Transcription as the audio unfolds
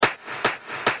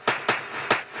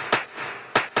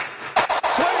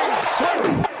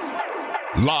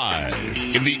Live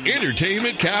in the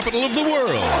entertainment capital of the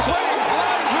world. Swings,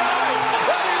 line drive,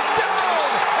 that is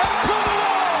down, and to the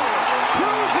wall.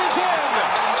 Cruz is in,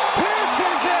 Pierce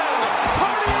is in,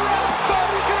 party around,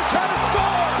 Bobby's going to try to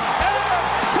score,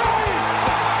 and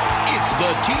save! It's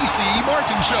the T.C.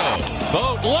 Martin Show.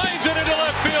 Boat lines it into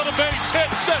left field, a base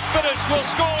hit, Cespedes will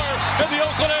score, and the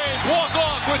Oakland A's walk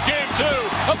off with Game 2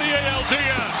 of the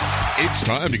ALDS. It's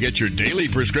time to get your daily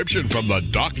prescription from the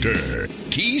doctor,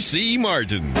 T.C.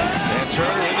 Martin. And Turner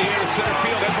in the air, center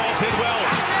field, that ball's hit well.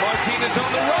 Martinez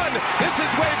on the run, this is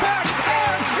way back,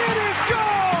 and it is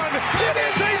gone! It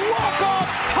is a walk-off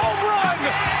home run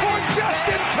for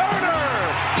Justin Turner!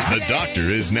 The doctor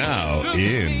is now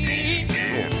in.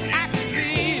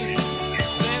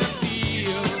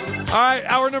 All right,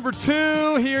 hour number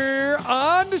 2 here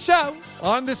on the show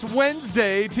on this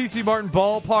Wednesday. T.C. Martin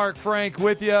Ballpark, Frank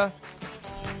with you.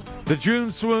 The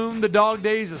June swoon, the dog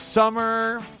days of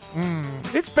summer.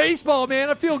 It's baseball, man.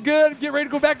 I feel good. Get ready to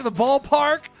go back to the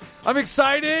ballpark. I'm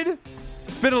excited.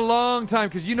 It's been a long time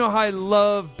because you know how I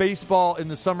love baseball in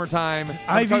the summertime.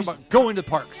 I'm talking about going to the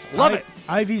parks. Love it.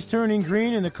 Ivy's turning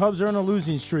green and the Cubs are on a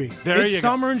losing streak. It's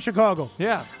summer in Chicago.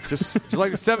 Yeah, just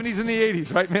like the 70s and the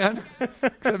 80s, right, man?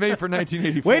 Except maybe for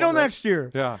 1984. Wait till right? next year.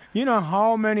 Yeah. You know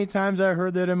how many times I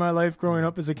heard that in my life growing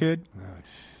up as a kid?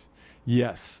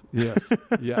 Yes.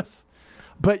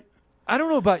 But I don't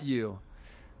know about you,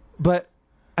 but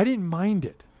I didn't mind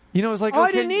it. You know, it was like,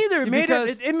 I didn't either.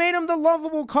 It made them the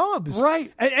lovable Cubs.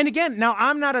 Right. And again, now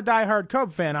I'm not a diehard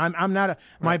Cub fan. I'm not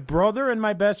my brother and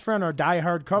my best friend are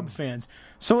diehard Cub fans.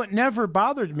 So it never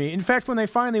bothered me. In fact, when they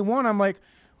finally won, I'm like,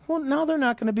 well, now they're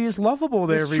not going to be as lovable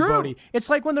to everybody. True. It's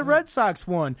like when the Red Sox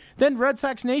won. Then Red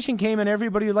Sox Nation came and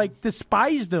everybody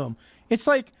despised them. It's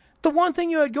like the one thing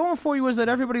you had going for you was that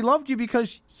everybody loved you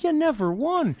because you never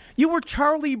won. You were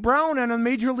Charlie Brown on a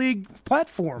major league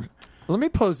platform. Let me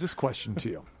pose this question to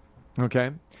you.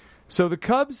 Okay, so the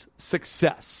Cubs'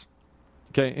 success.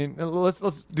 Okay, and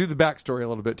let's do the backstory a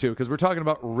little bit too, because we're talking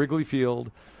about Wrigley Field,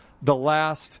 the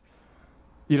last,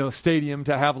 stadium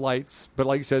to have lights. But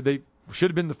like you said, they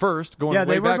should have been the first. They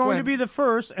were going to be the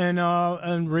first,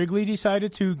 and Wrigley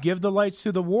decided to give the lights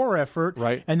to the war effort.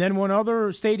 Right. And then when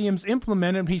other stadiums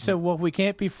implemented, he said, "Well, if we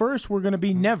can't be first, we're going to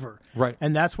be never." Right.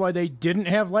 And that's why they didn't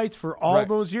have lights for all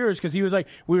those years, because he was like,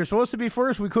 "We were supposed to be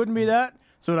first, we couldn't be that."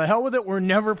 So to hell with it, we're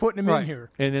never putting them in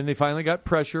here. And then they finally got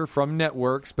pressure from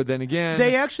networks, but then again...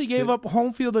 They actually gave up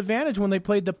home field advantage when they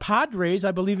played the Padres,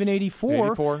 I believe in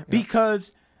 84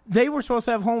 because they were supposed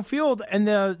to have home field, and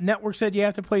the network said you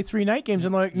have to play 3 night games.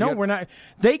 And they're like, no, we're not.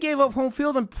 They gave up home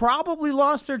field and probably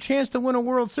lost their chance to win a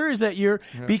World Series that year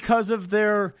because of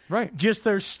their just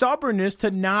their stubbornness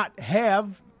to not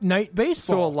have night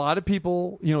baseball. So a lot of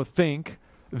people, think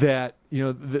that,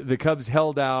 the Cubs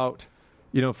held out...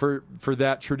 for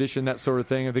that tradition, that sort of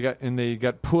thing, and they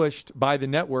got pushed by the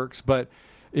networks. But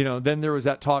then there was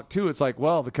that talk too. It's like,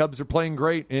 well, the Cubs are playing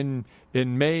great in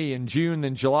May and June,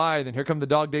 then July, and then here come the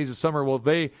dog days of summer. Well,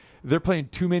 they're playing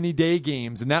too many day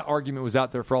games, and that argument was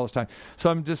out there for all this time.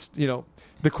 So I'm just,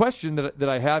 the question that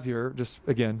I have here, just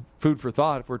again, food for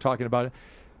thought, if we're talking about it.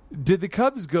 Did the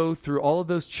Cubs go through all of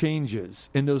those changes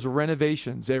and those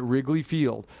renovations at Wrigley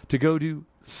Field to go to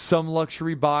some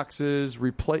luxury boxes,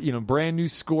 brand new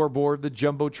scoreboard, the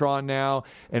Jumbotron now,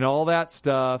 and all that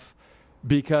stuff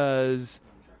because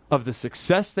of the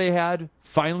success they had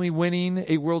finally winning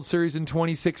a World Series in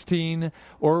 2016?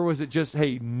 Or was it just,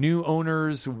 hey, new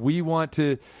owners, we want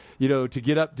to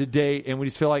get up to date, and we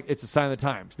just feel like it's a sign of the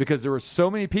times? Because there were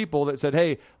so many people that said,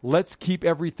 hey, let's keep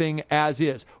everything as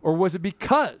is. Or was it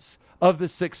because of the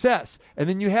success, and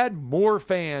then you had more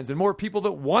fans and more people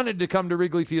that wanted to come to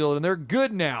Wrigley Field, and they're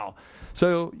good now?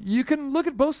 So you can look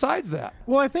at both sides of that.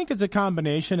 Well, I think it's a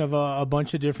combination of a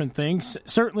bunch of different things.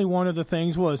 Certainly one of the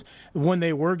things was when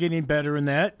they were getting better in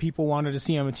that, people wanted to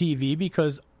see them on TV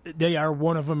because they are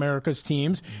one of America's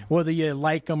teams, whether you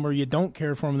like them or you don't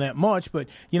care for them that much. But,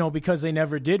 because they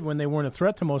never did when they weren't a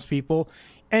threat to most people.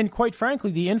 And quite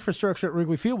frankly, the infrastructure at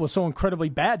Wrigley Field was so incredibly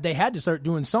bad, they had to start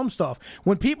doing some stuff.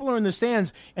 When people are in the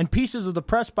stands and pieces of the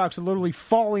press box are literally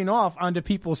falling off onto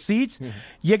people's seats,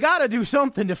 you got to do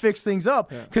something to fix things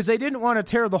up because they didn't want to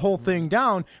tear the whole thing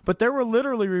down. But there were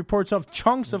literally reports of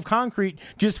chunks of concrete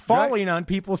just falling on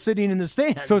people sitting in the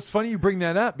stands. So it's funny you bring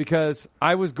that up because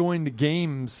I was going to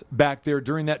games back there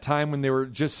during that time when they were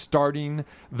just starting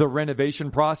the renovation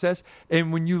process.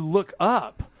 And when you look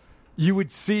up, you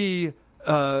would see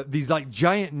these like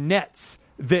giant nets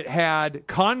that had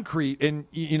concrete and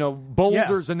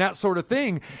boulders and that sort of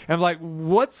thing. And I'm like,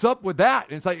 what's up with that?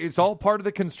 And it's like it's all part of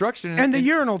the construction. And the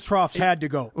urinal troughs had to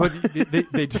go. Well,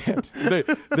 they did.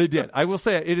 They did. I will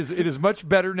say it is much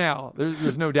better now.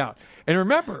 There's no doubt. And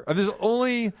remember, there's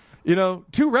only 2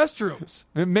 restrooms,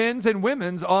 men's and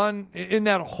women's, in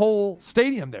that whole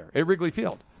stadium there at Wrigley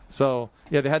Field. So,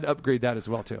 yeah, they had to upgrade that as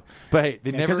well, too. But, hey,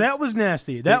 they never... Because that was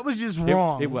nasty. That was just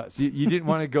wrong. It was. You didn't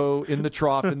want to go in the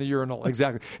trough in the urinal.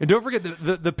 Exactly. And don't forget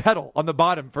the pedal on the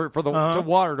bottom for the to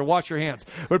water, to wash your hands.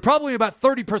 But probably about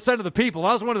 30% of the people,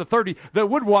 I was one of the 30, that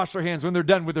would wash their hands when they're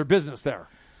done with their business there.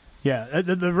 Yeah,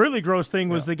 the really gross thing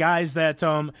was the guys that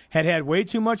had way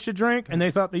too much to drink, and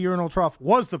they thought the urinal trough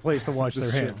was the place to wash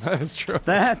their hands. That's true.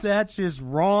 That's just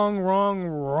wrong.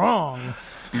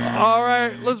 All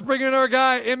right, let's bring in our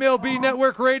guy, MLB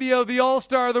Network Radio, the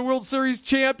All-Star, the World Series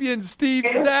champion, Steve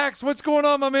Sax. What's going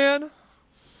on, my man?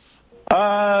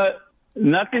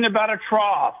 Nothing about a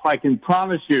trough, I can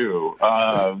promise you.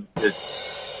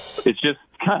 It's just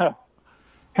kind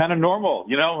of normal,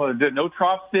 no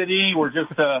trough city. We're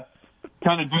just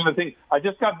kind of doing the thing. I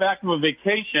just got back from a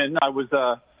vacation. I was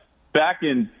back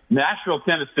in Nashville,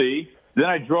 Tennessee. Then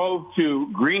I drove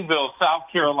to Greenville, South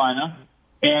Carolina,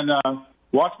 and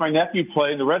watched my nephew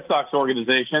play in the Red Sox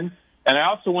organization. And I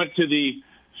also went to the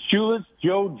Shoeless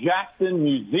Joe Jackson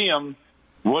Museum,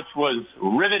 which was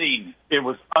riveting. It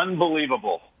was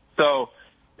unbelievable. So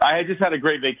I just had a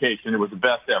great vacation. It was the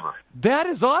best ever. That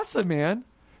is awesome, man.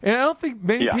 And I don't think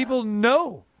many people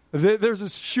know that there's a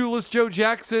Shoeless Joe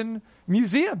Jackson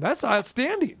Museum. That's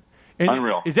outstanding. And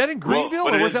unreal. Is that in Greenville,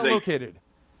 or where's that located?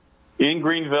 In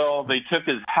Greenville. They took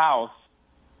his house,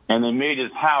 and they made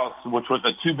his house, which was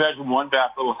a 2-bedroom,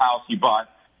 1-bath little house he bought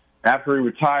after he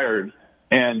retired,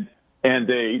 and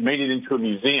they made it into a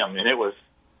museum. And it was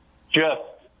just,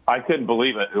 I couldn't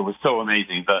believe it. It was so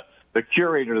amazing. The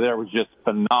curator there was just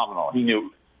phenomenal. He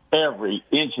knew every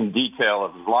inch and detail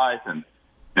of his life and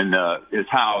his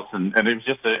house, and it was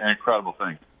just an incredible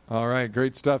thing. All right,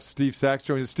 great stuff. Steve Sax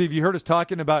joins us. Steve, you heard us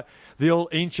talking about the old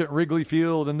ancient Wrigley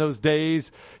Field and those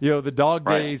days, the dog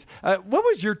days. What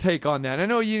was your take on that? I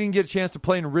know you didn't get a chance to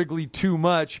play in Wrigley too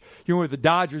much. With the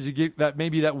Dodgers, you get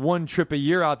that one trip a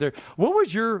year out there. What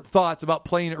was your thoughts about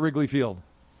playing at Wrigley Field?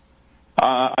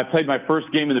 I played my first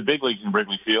game in the big leagues in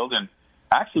Wrigley Field, and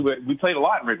actually we played a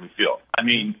lot in Wrigley Field. I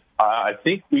mean, I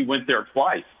think we went there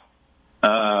twice,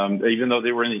 even though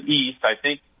they were in the East. I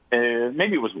think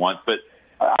maybe it was once, but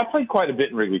I played quite a bit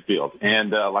in Wrigley Field.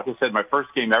 And like I said, my first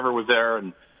game ever was there.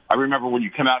 And I remember when you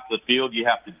come out to the field, you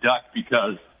have to duck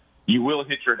because you will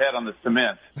hit your head on the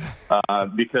cement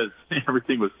because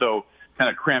everything was so kind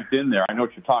of cramped in there. I know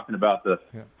what you're talking about. The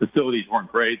facilities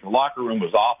weren't great. The locker room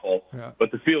was awful, but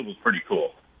the field was pretty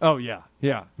cool. Oh, yeah.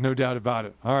 Yeah, no doubt about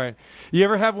it. All right. You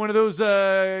ever have one of those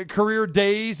career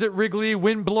days at Wrigley,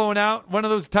 wind blowing out, one of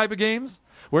those type of games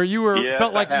where you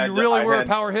felt like you really were a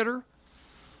power hitter?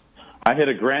 I hit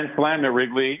a grand slam at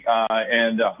Wrigley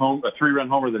and a 3-run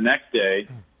homer the next day,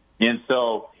 and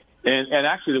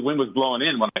actually the wind was blowing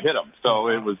in when I hit them, so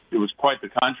it was quite the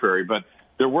contrary. But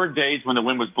there were days when the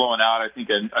wind was blowing out. I think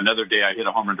another day I hit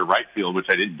a homer into right field, which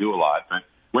I didn't do a lot, but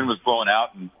wind was blowing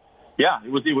out, and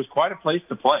it was quite a place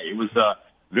to play. It was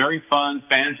very fun.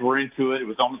 Fans were into it. It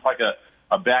was almost like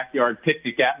a backyard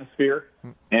picnic atmosphere,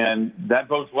 and that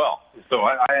bodes well. So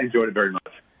I enjoyed it very much.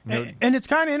 And it's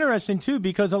kind of interesting, too,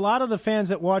 because a lot of the fans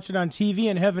that watch it on TV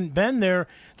and haven't been there,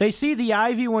 they see the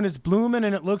ivy when it's blooming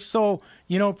and it looks so,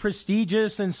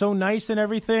 prestigious and so nice and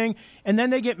everything. And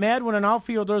then they get mad when an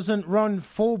outfielder doesn't run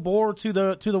full bore to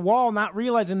the wall, not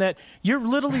realizing that you're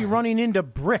literally running into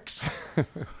bricks.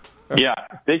 Yeah,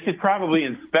 they should probably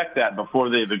inspect that before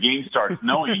the game starts,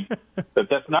 knowing that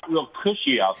that's not real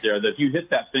cushy out there, that if you hit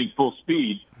that thing full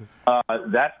speed,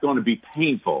 that's going to be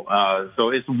painful. So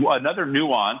it's another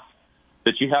nuance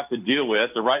that you have to deal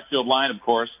with. The right field line, of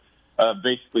course,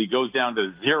 basically goes down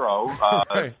to 0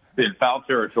 in foul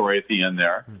territory at the end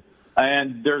there.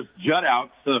 And there's jut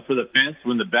outs for the fence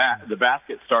when the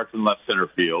basket starts in left center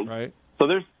field. Right. So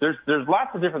there's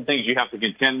lots of different things you have to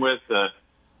contend with.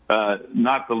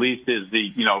 Not the least is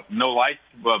the no lights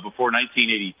before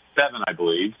 1987, I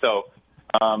believe. So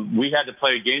we had to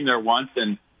play a game there once,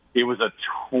 and it was a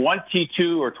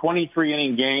 22 or 23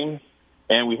 inning game,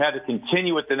 and we had to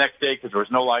continue it the next day because there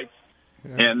was no lights.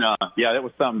 Yeah. And that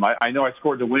was something. I know I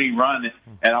scored the winning run,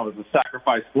 and I was a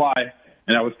sacrifice fly,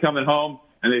 and I was coming home,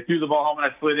 and they threw the ball home,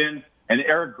 and I slid in. And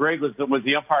Eric Gregg was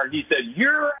the umpire. He said,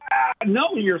 "You're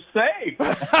safe."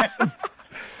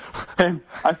 And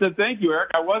I said, "Thank you,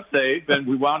 Eric. I was safe." And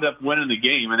we wound up winning the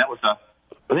game. And I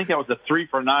think that was a 3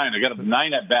 for 9. I got up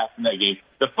 9 at bats in that game.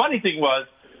 The funny thing was,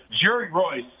 Jerry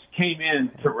Royce came in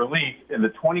to relief in the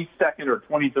 22nd or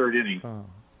 23rd inning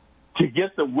to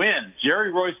get the win.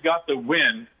 Jerry Royce got the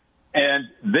win, and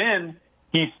then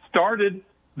he started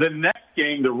the next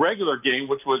game, the regular game,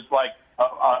 which was like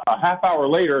a half hour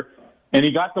later, and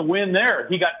he got the win there.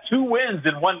 He got 2 wins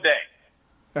in one day.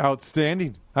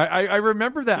 Outstanding. I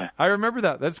remember that. Yeah. I remember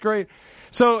that. That's great.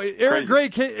 So Eric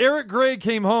Gregg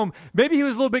came home. Maybe he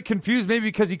was a little bit confused, maybe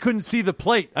because he couldn't see the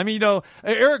plate. I mean,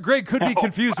 Eric Gregg could be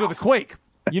confused with a quake.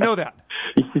 You know that.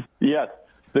 Yes.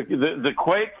 The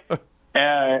quake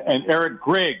and Eric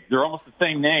Gregg, they're almost the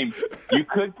same name. You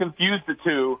could confuse the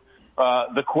two,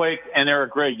 the quake and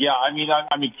Eric Gregg. Yeah, I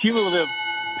mean, cumulative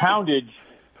poundage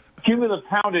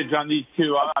on these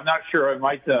two. I'm not sure. It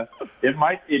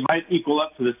might equal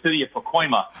up to the city of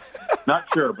Pacoima. Not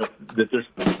sure, but that there's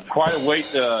quite a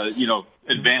weight,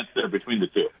 advance there between the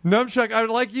two. Numchuck, I would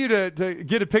like you to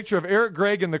get a picture of Eric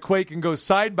Gregg and the Quake and go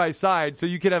side by side, so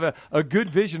you can have a good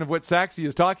vision of what Saxy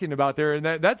is talking about there. And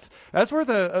that's where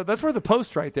the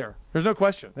post right there. There's no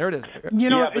question. There it is. But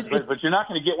you're not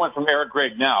going to get one from Eric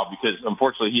Gregg now because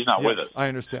unfortunately he's not with us. I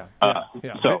understand. But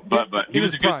he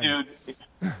was a good dude.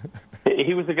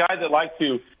 He was a guy that liked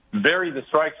to vary the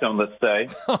strike zone, let's say.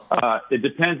 It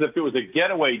depends if it was a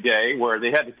getaway day where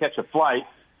they had to catch a flight.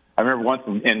 I remember once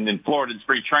in Florida in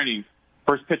spring training,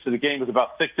 first pitch of the game was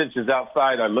about 6 inches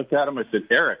outside. I looked at him. I said,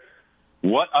 Eric,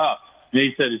 what up? And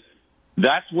he said,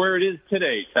 that's where it is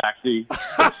today, Saxy.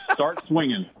 Start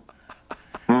swinging.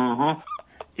 Mm-hmm.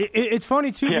 It's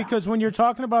funny, too, because when you're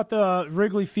talking about the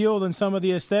Wrigley Field and some of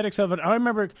the aesthetics of it, I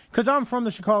remember, because I'm from the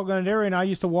Chicagoland area and I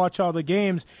used to watch all the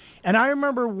games, and I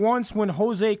remember once when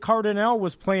Jose Cardinal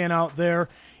was playing out there,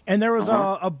 and there was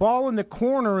a ball in the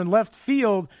corner in left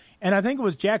field, and I think it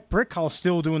was Jack Brickhouse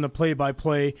still doing the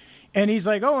play-by-play, and he's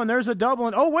like, and there's a double,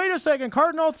 and wait a second,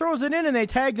 Cardinal throws it in, and they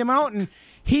tagged him out, and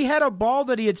he had a ball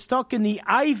that he had stuck in the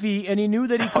ivy, and he knew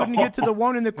that he couldn't get to the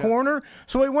one in the corner,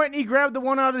 so he went and he grabbed the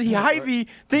one out of the ivy,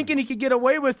 thinking he could get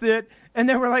away with it, and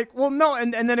they were like, well, no,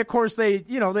 and then, of course, they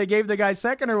gave the guy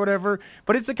second or whatever,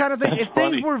 but it's the kind of thing, if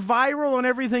things were viral and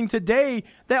everything today,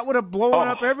 that would have blown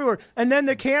up everywhere, and then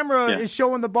the camera is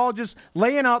showing the ball just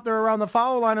laying out there around the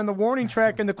foul line on the warning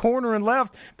track in the corner and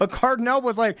left, but Cardinal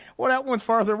was like, well, that one's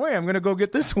farther away, I'm going to go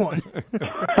get this one.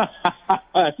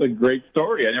 That's a great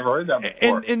story. I never heard that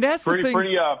before. And that's the thing.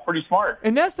 Pretty smart.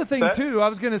 And that's the thing, too, I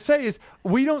was going to say, is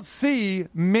we don't see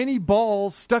many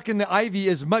balls stuck in the ivy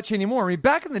as much anymore. I mean,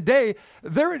 back in the day,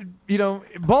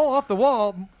 ball off the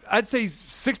wall, I'd say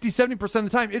 60, 70% of the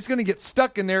time, it's going to get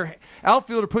stuck in there.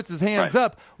 Outfielder puts his hands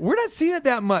up. We're not seeing it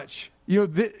that much.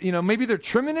 Maybe they're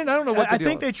trimming it. I don't know what the deal is. I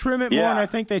think they trim it more, and I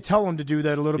think they tell them to do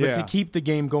that a little bit to keep the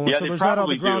game going, so there's not all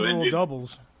the ground rule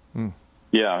doubles.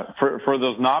 Yeah, for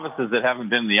those novices that haven't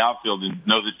been in the outfield and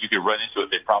know that you could run into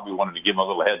it, they probably wanted to give them a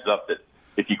little heads up that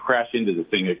if you crash into the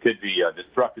thing, it could be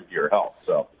destructive to your health.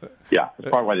 So, that's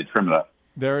probably why they trim it up.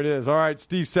 There it is. All right,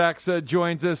 Steve Sax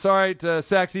joins us. All right,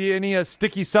 Saxy, any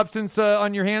sticky substance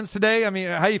on your hands today? I mean,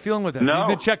 how are you feeling with this? No. You've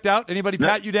been checked out? Anybody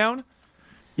pat you down?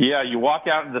 Yeah, you walk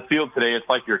out into the field today, it's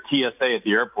like your TSA at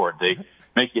the airport. They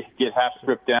make you get half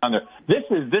stripped down there. This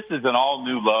is an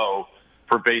all-new low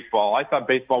for baseball. I thought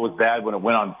baseball was bad when it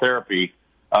went on therapy,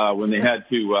 when they had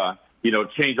to,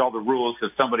 change all the rules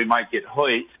because somebody might get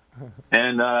hurt.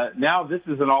 And now this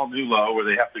is an all-new low where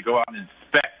they have to go out and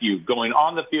inspect you going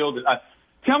on the field.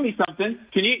 Tell me something.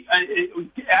 Can you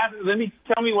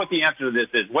tell me what the answer to this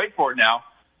is? Wait for it now.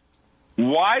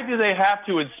 Why do they have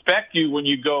to inspect you when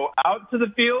you go out to the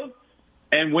field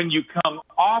and when you come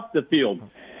off the field?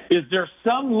 Is there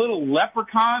some little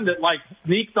leprechaun that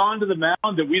sneaks onto the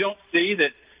mound that we don't see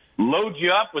that loads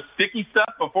you up with sticky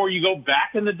stuff before you go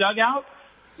back in the dugout?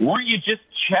 Weren't you just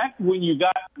checked when you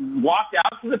walked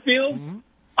out to the field? Mm-hmm.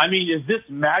 I mean, is this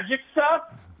magic stuff?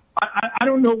 I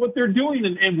don't know what they're doing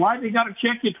and why they got to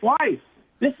check you twice.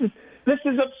 This is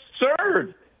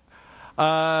absurd.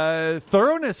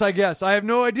 Thoroughness, I guess. I have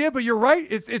no idea, but you're right.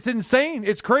 It's insane.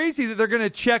 It's crazy that they're going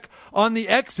to check on the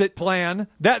exit plan.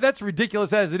 That's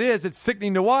ridiculous as it is. It's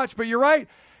sickening to watch, but you're right.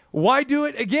 Why do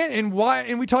it again? And why?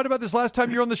 And we talked about this last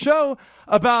time you were on the show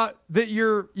about that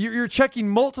you're checking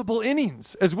multiple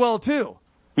innings as well too.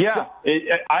 Yeah, so,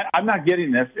 I'm not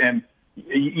getting this, and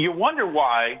you wonder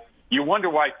why. You wonder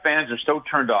why fans are so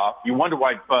turned off. You wonder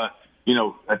why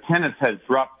attendance has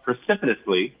dropped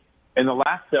precipitously in the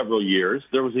last several years.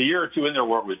 There was a year or two in there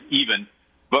where it was even,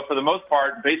 but for the most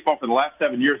part, baseball for the last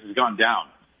 7 years has gone down.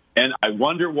 And I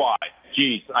wonder why.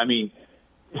 Geez, I mean,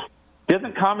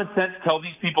 doesn't common sense tell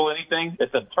these people anything?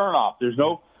 It's a turnoff. There's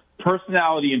no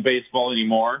personality in baseball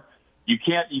anymore. You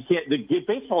can't.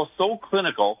 Baseball is so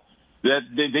clinical that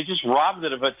they just robbed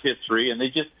it of its history, and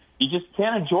You just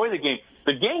can't enjoy the game.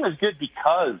 The game is good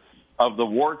because of the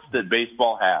warts that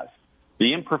baseball has,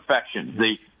 the imperfections,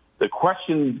 the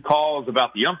question calls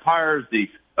about the umpires, the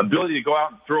ability to go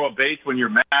out and throw a base when you're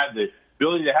mad, the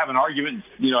ability to have an argument,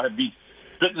 be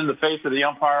sitting in the face of the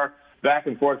umpire back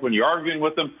and forth when you're arguing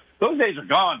with them. Those days are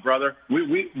gone, brother.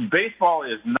 Baseball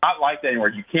is not like that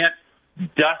anymore. You can't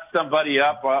dust somebody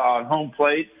up on home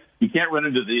plate. You can't run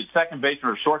into the second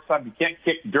baseman or shortstop. You can't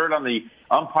kick dirt on the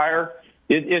umpire.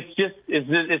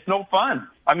 It's no fun.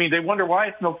 I mean, they wonder why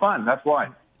it's no fun. That's why.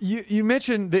 You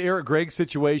mentioned the Eric Gregg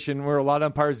situation where a lot of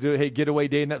umpires do, hey, getaway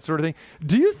day and that sort of thing.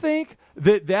 Do you think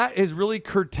that is really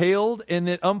curtailed and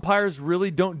that umpires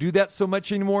really don't do that so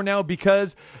much anymore now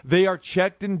because they are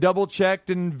checked and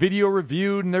double-checked and video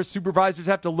reviewed and their supervisors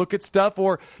have to look at stuff?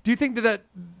 Or do you think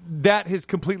that has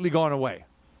completely gone away?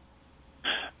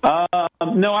 No,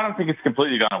 I don't think it's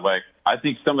completely gone away. I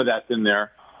think some of that's in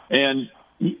there. And,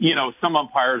 some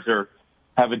umpires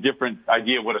have a different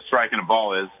idea of what a strike and a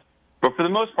ball is. But for the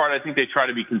most part, I think they try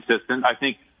to be consistent. I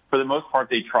think for the most part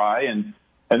they try, and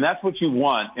that's what you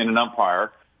want in an umpire.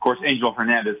 Of course, Angel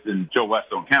Hernandez and Joe West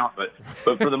don't count, but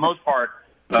for the most part,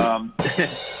 for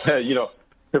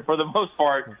the most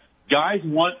part, guys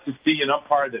want to see an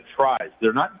umpire that tries.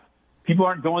 People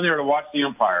aren't going there to watch the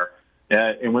umpire,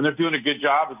 and when they're doing a good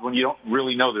job is when you don't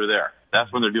really know they're there.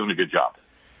 That's when they're doing a good job.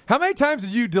 How many times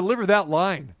did you deliver that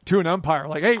line to an umpire?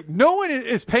 Like, hey, no one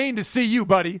is paying to see you,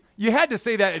 buddy. You had to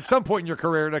say that at some point in your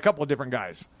career to a couple of different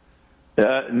guys.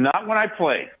 Not when I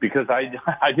played, because I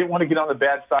didn't want to get on the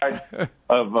bad side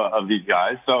of these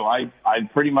guys. So I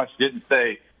pretty much didn't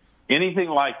say anything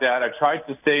like that. I tried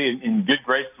to stay in good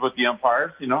graces with the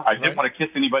umpires. I didn't want to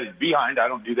kiss anybody's behind. I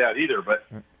don't do that either. But,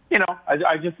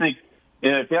 I just think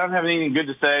if they don't have anything good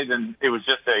to say, then it was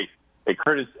just a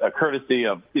courtesy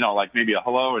of, like maybe a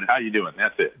hello and how you doing.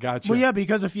 That's it. Gotcha. Well, yeah,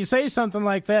 because if you say something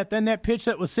like that, then that pitch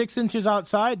that was 6 inches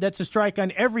outside, that's a strike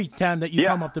on every time that you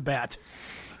come up to bat.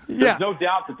 There's no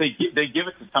doubt that they give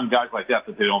it to some guys like that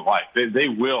they don't like. They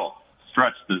will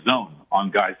stretch the zone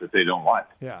on guys that they don't like,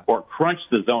 or crunch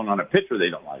the zone on a pitcher they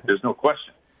don't like. There's no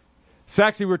question.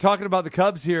 Saxy, we're talking about the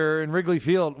Cubs here in Wrigley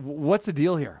Field. What's the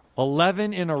deal here?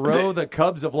 11 in a row the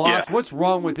Cubs have lost. Yeah. What's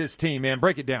wrong with this team, man?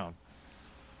 Break it down.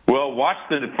 Well, watch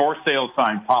the for sale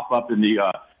sign pop up in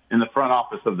the front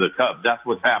office of the Cubs. That's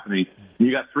what's happening.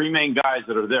 You got three main guys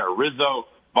that are there: Rizzo,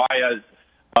 Baez,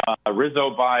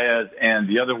 and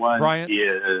the other one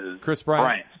is Chris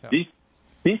Bryant. Yeah.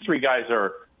 These three guys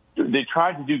they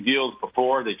tried to do deals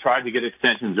before. They tried to get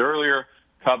extensions earlier.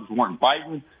 Cubs weren't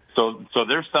biting, so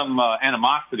there's some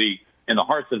animosity in the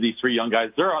hearts of these three young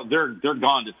guys. They're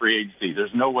gone to free agency.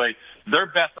 There's no way. Their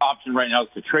best option right now is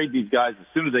to trade these guys as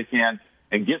soon as they can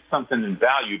and get something in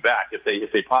value back if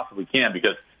they possibly can,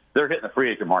 because they're hitting the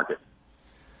free agent market.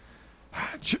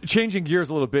 Changing gears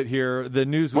a little bit here, the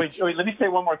news. Wait, let me say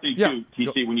one more thing too,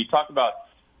 TC. When you talk about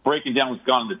breaking down what's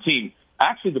gone on the team,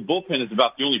 actually the bullpen is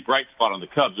about the only bright spot on the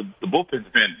Cubs. The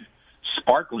bullpen's been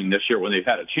sparkling this year when they've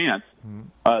had a chance.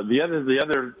 The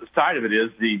other side of it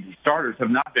is the starters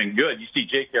have not been good. You see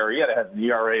Jake Arrieta has an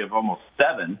ERA of almost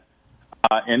 7,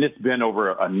 and it's been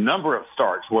over a number of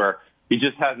starts where he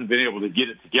just hasn't been able to get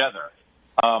it together.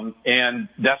 And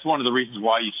that's one of the reasons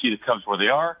why you see the Cubs where they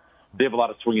are. They have a lot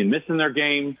of swing and miss in their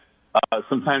game.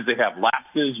 Sometimes they have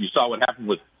lapses. You saw what happened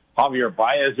with Javier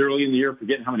Baez early in the year,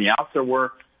 forgetting how many outs there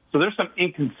were. So there's some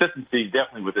inconsistencies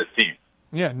definitely with this team.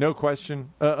 Yeah, no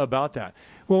question about that.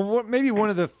 Well, maybe one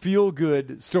of the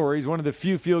feel-good stories, one of the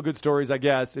few feel-good stories, I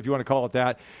guess, if you want to call it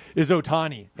that, is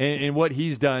Ohtani and what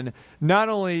he's done, not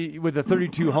only with the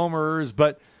 32 homers,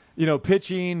 but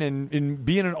pitching and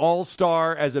being an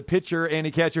all-star as a pitcher and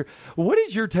a catcher. What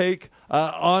is your take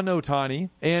on Ohtani,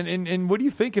 and what do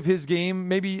you think of his game,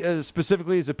 maybe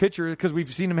specifically as a pitcher, because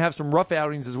we've seen him have some rough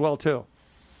outings as well, too?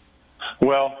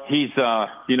 Well, he is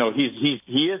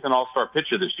an all-star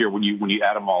pitcher this year when you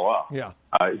add them all up. Yeah.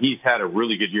 He's had a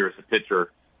really good year as a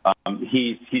pitcher.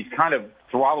 He's kind of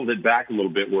throttled it back a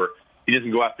little bit where he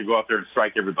doesn't go out there and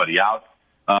strike everybody out.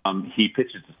 He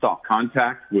pitches to soft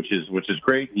contact, which is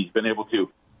great. He's been able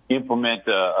to implement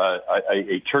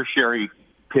a tertiary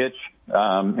pitch.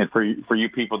 And for you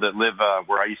people that live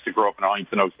where I used to grow up in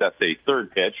Arlington Oaks, that's a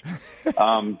third pitch.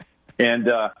 And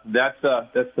that's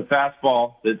the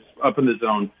fastball that's up in the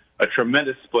zone, a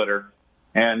tremendous splitter,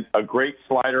 and a great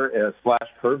slider slash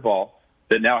curveball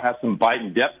that now has some bite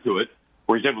and depth to it,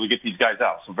 where he's able to get these guys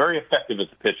out. So very effective as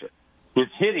a pitcher. His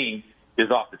hitting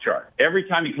is off the chart. Every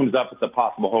time he comes up, it's a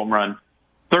possible home run.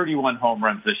 31 home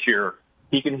runs this year.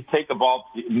 He can take the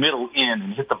ball middle in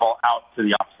and hit the ball out to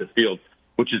the opposite field,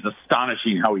 which is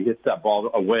astonishing how he hits that ball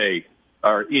away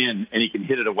are in and he can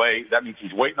hit it away, that means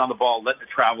he's waiting on the ball, letting it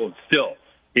travel, and still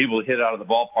able to hit it out of the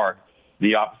ballpark,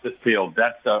 the opposite field.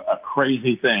 That's a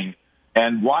crazy thing.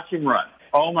 And watch him run.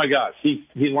 Oh, my gosh. He's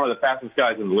one of the fastest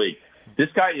guys in the league. This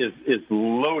guy is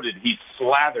loaded. He's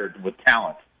slathered with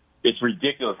talent. It's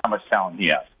ridiculous how much talent he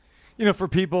has. You know, for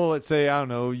people that say, I don't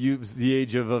know, use the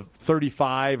age of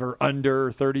 35 or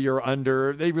under, 30 or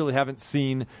under, they really haven't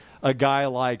seen a guy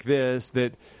like this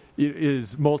that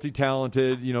is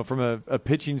multi-talented, you know, from a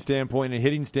pitching standpoint and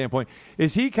hitting standpoint.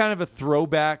 Is he kind of a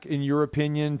throwback, in your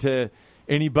opinion, to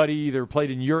anybody either played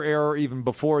in your era or even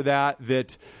before that,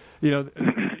 you know,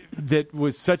 that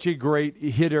was such a great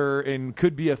hitter and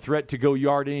could be a threat to go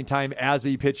yard anytime as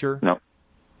a pitcher?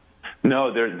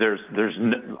 No, there's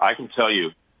I can tell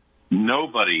you,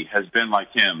 nobody has been like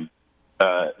him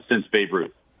since Babe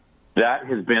Ruth. That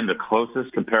has been the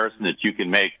closest comparison that you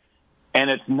can make, and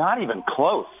it's not even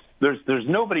close. There's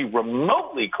nobody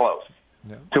remotely close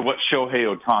to what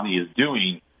Shohei Ohtani is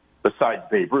doing besides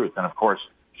Babe Ruth. And, of course,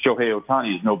 Shohei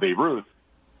Ohtani is no Babe Ruth,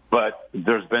 but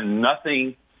there's been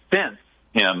nothing since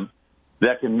him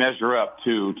that can measure up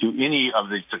to any of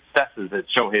the successes that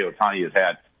Shohei Ohtani has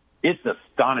had. It's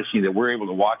astonishing that we're able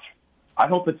to watch. I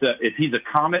hope if he's a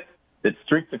comet that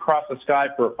streaks across the sky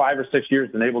for 5 or 6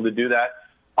 years and able to do that,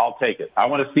 I'll take it. I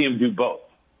want to see him do both.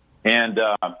 And,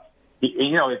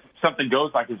 you know, if something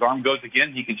goes, like his arm goes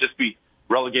again, he can just be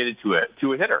relegated to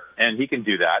a hitter, and he can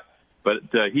do that. But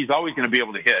he's always going to be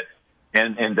able to hit.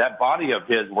 And that body of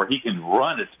his where he can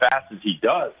run as fast as he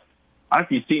does. I don't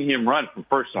know if you've seen him run from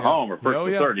first to home or first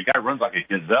to third. The guy runs like a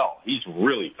gazelle. He's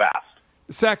really fast.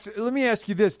 Sax, let me ask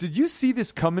you this. Did you see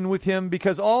this coming with him?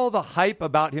 Because all the hype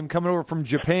about him coming over from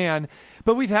Japan,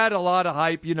 but we've had a lot of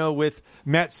hype, you know, with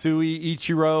Matsui,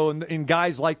 Ichiro, and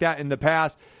guys like that in the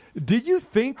past. Did you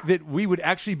think that we would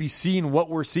actually be seeing what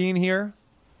we're seeing here?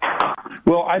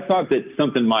 Well, I thought that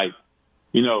something might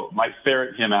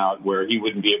ferret him out where he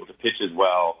wouldn't be able to pitch as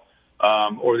well,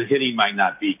 or the hitting might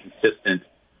not be consistent.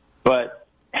 But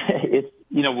it's,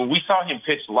 you know, when we saw him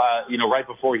pitch, right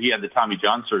before he had the Tommy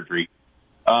John surgery,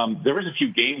 there was a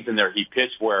few games in there he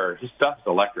pitched where his stuff's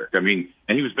electric. I mean,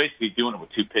 and he was basically doing it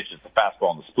with two pitches, the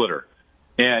fastball and the splitter.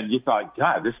 And you thought,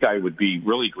 God, this guy would be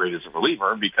really great as a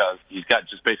reliever because he's got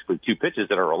just basically two pitches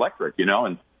that are electric, you know.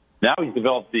 And now he's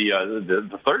developed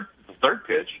the third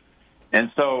pitch,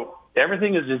 and so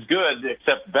everything is as good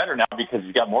except better now because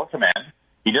he's got more command.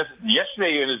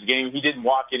 Yesterday in his game, he didn't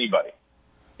walk anybody,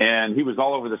 and he was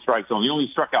all over the strike zone. He only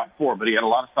struck out 4, but he had a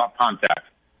lot of stop contact,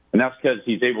 and that's because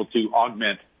he's able to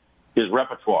augment his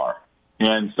repertoire.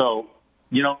 And so,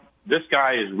 you know, this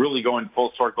guy is really going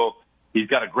full circle. He's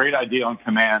got a great idea on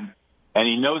command, and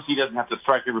he knows he doesn't have to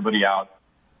strike everybody out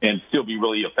and still be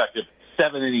really effective.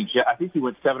 7 innings, I think he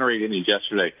went 7 or 8 innings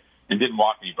yesterday and didn't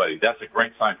walk anybody. That's a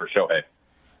great sign for Shohei.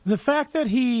 The fact that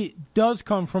he does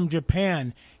come from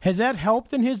Japan, has that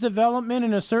helped in his development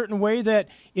in a certain way that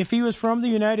if he was from the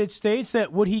United States,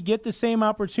 that would he get the same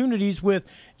opportunities with,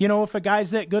 you know, if a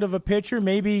guy's that good of a pitcher,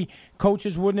 maybe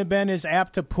coaches wouldn't have been as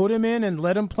apt to put him in and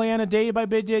let him play on a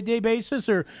day-by-day basis?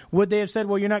 Or would they have said,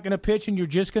 well, you're not going to pitch and you're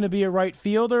just going to be a right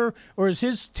fielder? Or is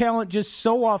his talent just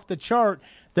so off the chart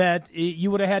that you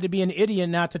would have had to be an idiot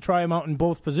not to try him out in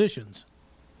both positions?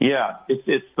 Yeah,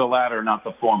 it's the latter, not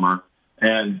the former.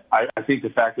 And I think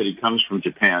the fact that he comes from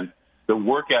Japan, the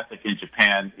work ethic in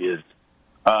Japan is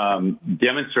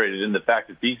demonstrated in the fact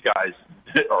that these guys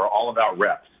are all about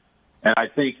reps. And I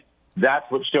think that's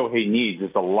what Shohei needs is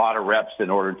a lot of reps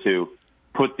in order to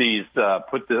put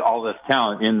all this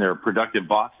talent in their productive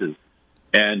boxes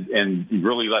and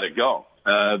really let it go.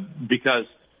 Because,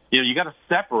 you know, you got to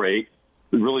separate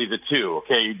really the two.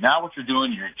 Okay, now what you're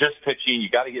doing, you're just pitching. You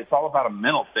got to it's all about a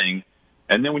mental thing.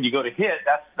 And then when you go to hit,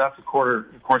 that's of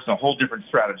course a whole different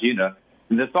strategy,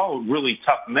 and it's all really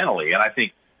tough mentally. And I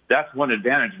think that's one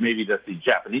advantage maybe that the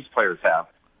Japanese players have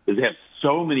is they have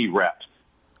so many reps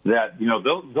that, you know,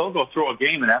 they'll go throw a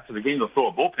game, and after the game they'll throw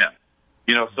a bullpen.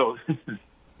 You know, so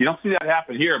you don't see that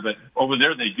happen here, but over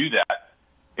there they do that,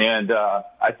 and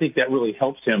I think that really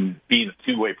helps him being a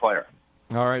two-way player.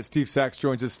 All right, Steve Sax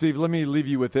joins us. Steve, let me leave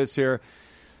you with this here.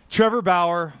 Trevor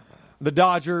Bauer, the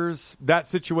Dodgers, that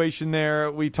situation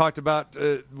there. We talked about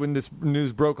when this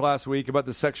news broke last week about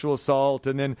the sexual assault,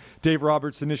 and then Dave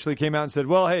Roberts initially came out and said,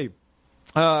 well, hey,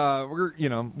 we're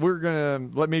going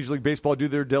to let Major League Baseball do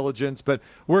their diligence, but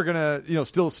we're going to, you know,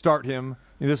 still start him.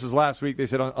 And this was last week. They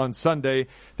said on Sunday.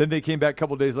 Then they came back a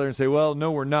couple days later and say, well,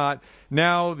 no, we're not.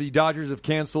 Now the Dodgers have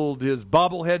canceled his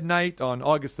bobblehead night on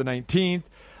August the 19th.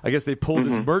 I guess they pulled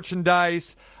his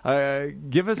merchandise.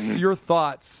 Give us your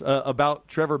thoughts about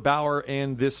Trevor Bauer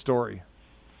and this story.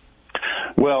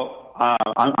 Well,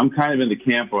 I'm kind of in the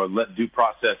camp of let due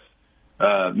process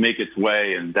make its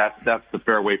way, and that's the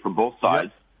fair way for both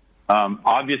sides. Yep.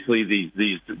 Obviously,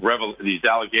 these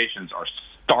allegations are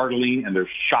startling and they're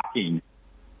shocking.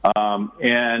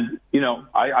 And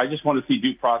I just want to see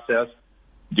due process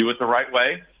do it the right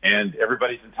way, and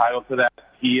everybody's entitled to that.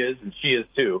 He is, and she is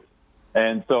too.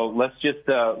 And so let's just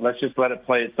let it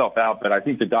play itself out. But I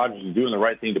think the Dodgers are doing the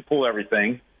right thing to pull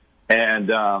everything. And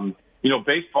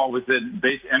baseball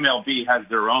MLB has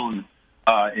their own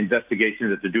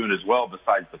investigation that they're doing as well,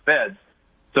 besides the feds.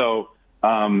 So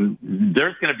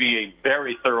there's going to be a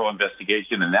very thorough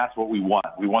investigation, and that's what we want.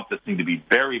 We want this thing to be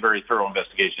very, very thorough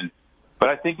investigation. But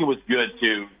I think it was good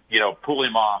to pull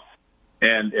him off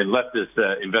and let this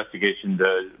investigation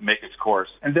make its course,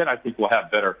 and then I think we'll have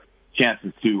better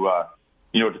chances to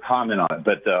comment on it.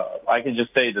 But I can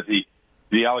just say that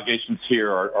the allegations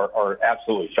here are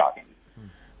absolutely shocking.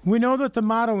 We know that the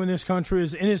motto in this country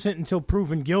is innocent until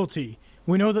proven guilty.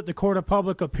 We know that the court of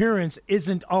public appearance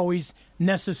isn't always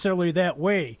necessarily that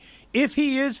way. If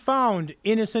he is found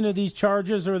innocent of these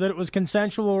charges, or that it was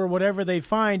consensual or whatever they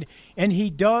find, and he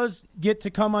does get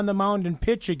to come on the mound and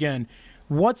pitch again,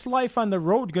 what's life on the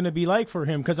road going to be like for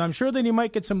him? Because I'm sure that he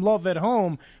might get some love at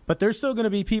home, but there's still going to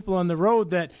be people on the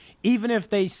road that even if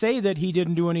they say that he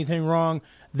didn't do anything wrong,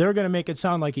 they're going to make it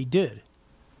sound like he did.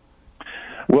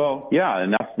 Well, yeah,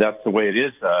 and that's the way it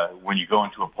is when you go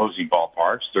into opposing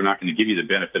ballparks. They're not going to give you the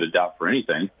benefit of doubt for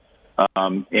anything.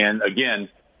 And again,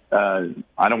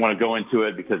 I don't want to go into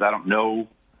it because I don't know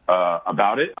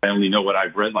about it. I only know what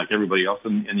I've read, like everybody else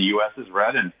in the U.S. has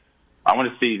read, and I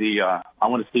want to see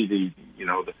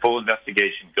the full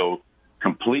investigation go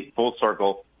complete full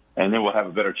circle, and then we'll have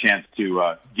a better chance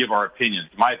to give our opinions.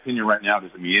 My opinion right now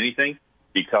doesn't mean anything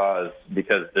because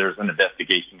there's an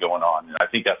investigation going on, and I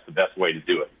think that's the best way to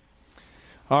do it.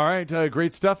 All right,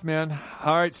 great stuff, man.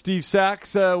 All right, Steve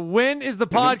Sax, when is the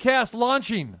podcast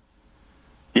launching?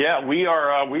 Yeah, we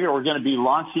are going to be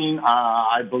launching,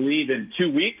 I believe, in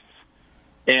 2 weeks.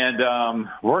 And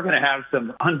we're going to have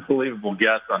some unbelievable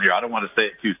guests on here. I don't want to say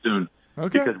it too soon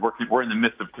because we're in the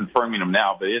midst of confirming them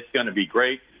now, but it's going to be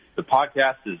great. The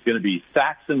podcast is going to be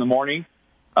Sax in the Morning,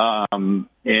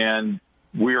 and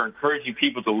we are encouraging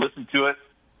people to listen to it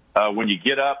when you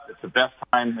get up. It's the best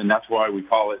time, and that's why we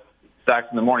call it Sax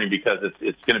in the Morning, because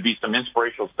it's going to be some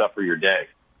inspirational stuff for your day.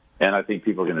 And I think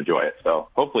people are going to enjoy it. So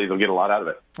hopefully they'll get a lot out of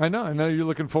it. I know you're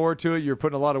looking forward to it. You're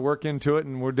putting a lot of work into it,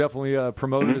 and we're definitely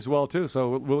promoting it as well, too.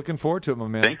 So we're looking forward to it, my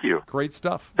man. Thank you. Great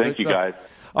stuff. Thank you, guys.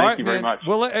 Thank you very much.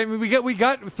 Well, we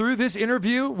got through this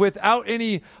interview without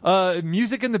any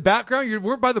music in the background. You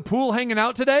weren't by the pool hanging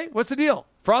out today? What's the deal?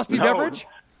 Frosty beverage?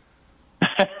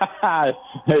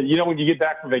 When you get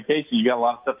back from vacation, you got a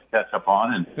lot of stuff to catch up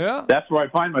on, and that's where I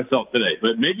find myself today.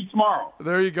 But maybe tomorrow.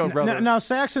 There you go, brother. Now,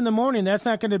 Sax in the Morning, that's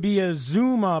not going to be a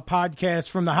Zoom podcast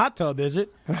from the hot tub, is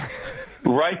it?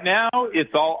 Right now,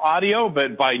 it's all audio,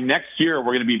 but by next year,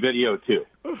 we're going to be video too.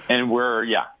 And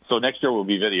so next year will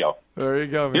be video. There you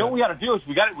go, man. You know what we got to do is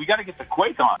we got to get the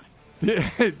Quake on. Yeah,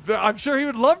 I'm sure he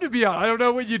would love to be on. I don't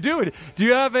know what you do. Do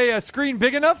you have a screen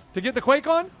big enough to get the Quake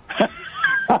on?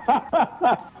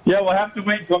 Yeah, we'll have to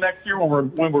wait until next year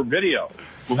when we're video.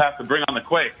 We'll have to bring on the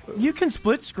Quake. You can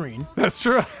split screen. That's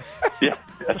true. Yeah,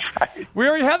 that's right. We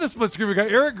already have the split screen. We got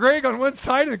Eric Gregg on one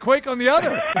side and Quake on the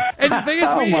other. And the thing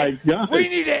is, we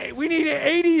need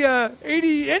an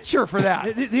 80 incher for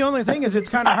that. The only thing is, it's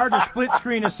kind of hard to split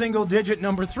screen a single digit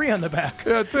number 3 on the back.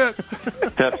 That's it.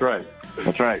 That's right.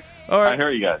 That's right. All right. I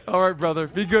hear you guys. All right, brother.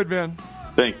 Be good, man.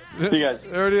 Thanks. See you guys.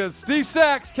 There it is. Steve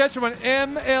Sax. Catch him on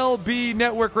MLB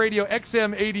Network Radio,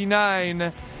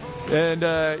 XM89.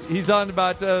 And he's on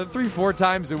about 3-4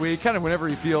 times a week, kind of whenever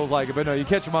he feels like it. But no, you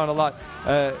catch him on a lot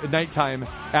at nighttime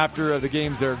after the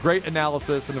games there. Great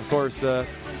analysis. And, of course,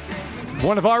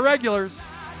 one of our regulars,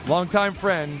 longtime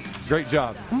friend. Great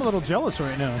job. I'm a little jealous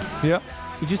right now. Yeah.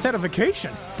 You just had a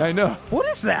vacation. I know. What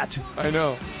is that? I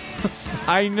know.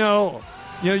 I know.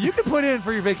 You can put in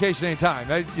for your vacation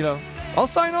anytime. I'll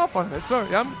sign off on it.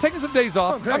 Sorry, I'm taking some days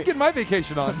off. I'm getting my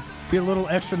vacation on. Be a little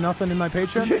extra nothing in my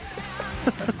paycheck?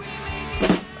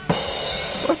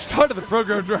 Let's talk to the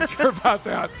program director about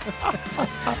that.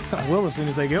 I will as soon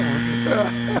as they get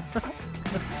one.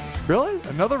 Really?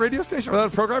 Another radio station without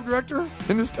a program director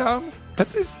in this town?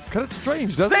 That's kind of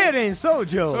strange, doesn't it? Say it ain't so,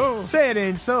 Joe. Oh. Say it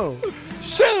ain't so.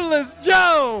 Shoeless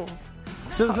Joe!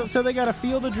 So they got a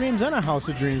Field of Dreams and a House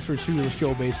of Dreams for Shoeless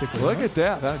Joe, basically. Look at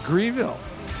that. Greenville.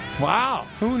 Wow.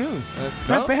 Who knew?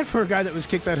 Not bad for a guy that was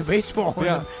kicked out of baseball in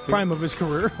the prime of his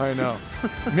career. I know.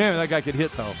 Man, that guy could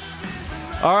hit, though.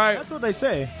 All right. That's what they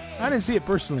say. I didn't see it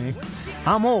personally.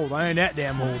 I'm old. I ain't that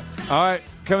damn old. All right.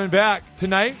 Coming back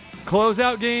tonight,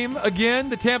 Closeout game again,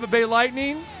 the Tampa Bay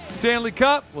Lightning, Stanley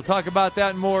Cup. We'll talk about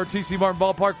that and more. TC Martin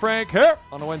Ballpark Frank here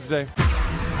on a Wednesday.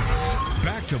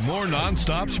 Back to more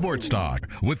nonstop sports talk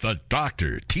with the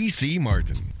Dr. TC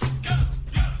Martin.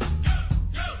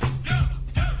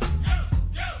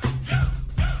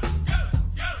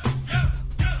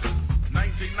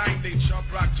 1990,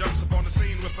 Sharp Rock jumps upon the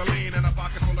scene with a lean and a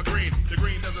pocket full of green. The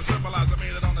green doesn't symbolize I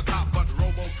made it on the top, but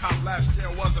RoboCop last year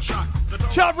was a shock.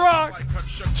 Chop Rock!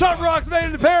 Chop Rock's made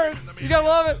an appearance. You gotta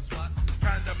love it.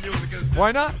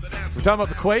 Why not? We're talking about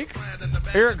the Quake,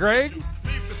 Eric Gregg,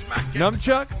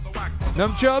 Numchuck,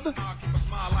 Numchub.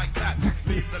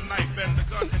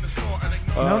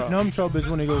 Numchub is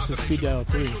when he goes to Speed Dial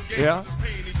 3. Yeah.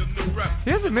 He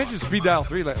hasn't mentioned Speed Dial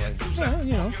 3 lately.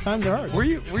 Well, times are hard. Were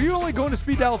you only going to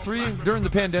Speed Dial 3 during the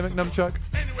pandemic, Numchuck?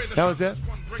 That was it?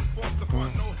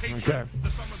 Okay.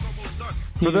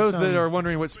 For those that are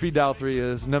wondering what Speed Dial 3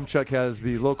 is, Numchuck has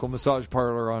the local massage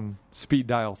parlor on Speed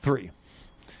Dial 3.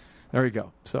 There you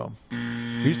go. So we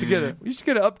used to get an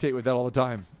update with that all the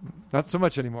time. Not so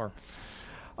much anymore.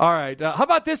 All right. How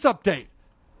about this update?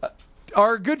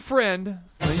 Our good friend,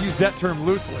 and I use that term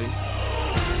loosely,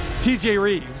 TJ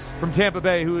Reeves from Tampa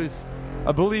Bay, who is,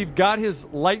 I believe, got his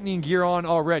Lightning gear on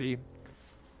already.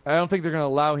 I don't think they're going to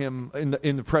allow him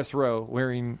in the press row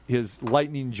wearing his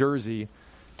Lightning jersey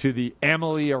to the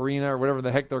Amalie Arena or whatever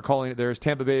the heck they're calling it. There's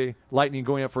Tampa Bay Lightning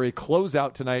going up for a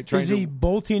closeout tonight. Is he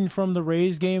bolting from the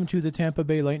Rays game to the Tampa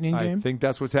Bay Lightning game? I think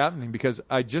that's what's happening because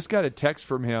I just got a text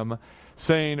from him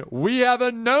saying, we have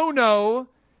a no-no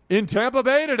in Tampa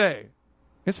Bay today.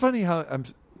 It's funny how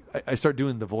I start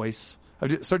doing the voice. I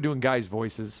start doing guys'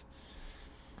 voices.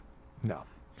 No,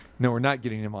 we're not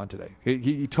getting him on today.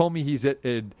 He told me he's at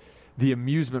the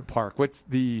amusement park. What's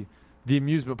the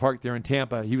amusement park there in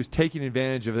Tampa? He was taking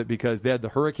advantage of it because they had the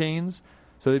hurricanes,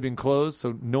 so they've been closed,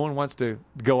 so no one wants to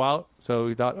go out. So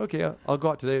he thought, okay, I'll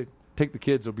go out today, take the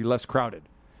kids, it'll be less crowded.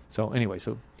 So anyway,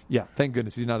 yeah, thank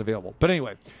goodness he's not available. But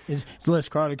anyway. It's less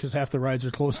crowded because half the rides are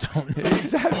closed down.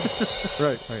 Exactly.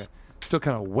 Right. Okay. Still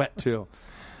kind of wet, too.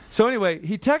 So anyway,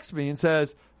 he texts me and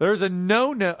says, there's a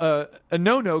no-no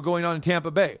going on in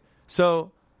Tampa Bay.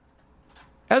 So,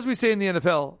 as we say in the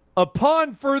NFL,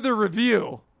 upon further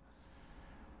review,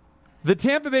 the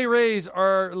Tampa Bay Rays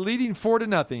are leading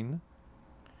 4-0,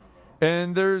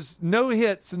 and there's no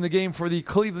hits in the game for the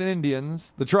Cleveland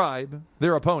Indians, the Tribe,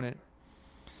 their opponent.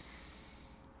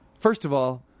 First of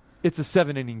all, it's a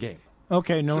 7-inning game.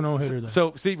 Okay, no hitter then.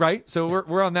 So see, right? So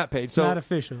we're on that page. So not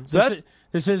official. So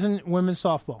this isn't women's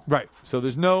softball. Right. So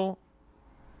there's nothing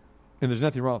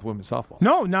wrong with women's softball.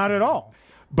 No, not at all.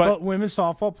 But women's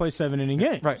softball plays 7-inning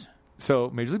games. Right. So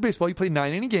Major League Baseball, you play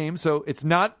 9-inning games, so it's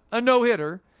not a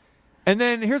no-hitter. And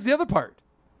then here's the other part.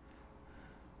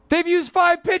 They've used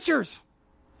 5 pitchers.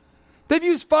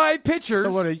 So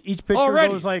what, each pitcher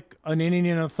already goes like an inning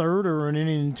and a third or an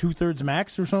inning and 2/3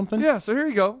 max or something? Yeah, so here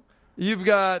you go. You've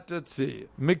got, let's see,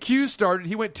 McHugh started.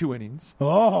 He went 2 innings.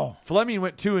 Oh. Fleming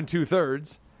went 2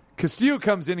 2/3. Castillo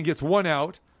comes in and gets 1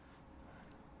 out.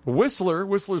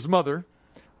 Whistler's mother,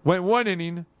 went 1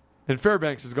 inning, and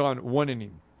Fairbanks has gone 1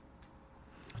 inning.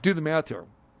 Do the math here.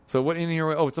 So what inning are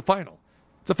we? Oh, it's a final.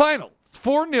 It's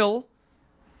 4-0,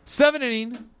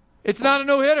 7-inning. It's not a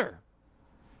no-hitter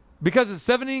because it's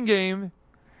a 7-inning game,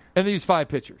 and they use 5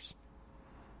 pitchers.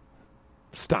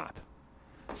 Stop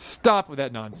with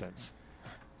that nonsense.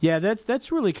 Yeah,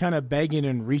 that's really kind of begging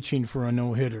and reaching for a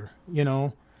no-hitter. You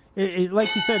know,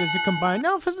 like you said, it's a combined.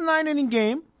 Now, if it's a 9-inning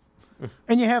game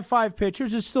and you have 5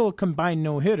 pitchers, it's still a combined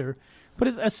no-hitter. But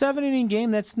it's a 7-inning game.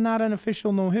 That's not an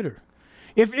official no-hitter.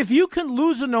 If you can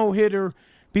lose a no-hitter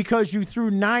because you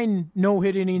threw 9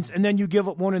 no-hit innings and then you give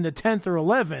up one in the 10th or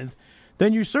 11th,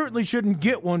 then you certainly shouldn't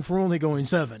get one for only going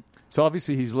 7. So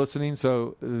obviously he's listening.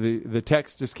 So the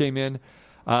text just came in.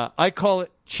 I call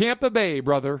it Champa Bay,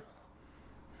 brother.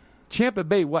 Champa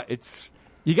Bay, what?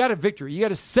 You got a victory. You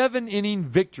got a 7-inning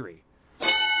victory.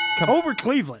 Over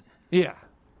Cleveland. Yeah.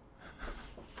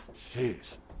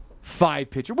 Jeez. 5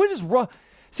 pitcher. What is wrong?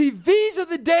 See, these are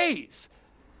the days.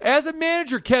 As a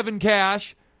manager, Kevin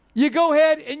Cash, you go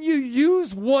ahead and you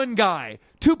use one guy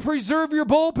to preserve your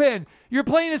bullpen. You're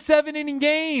playing a 7-inning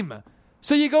game.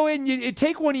 So you go in, you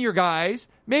take one of your guys.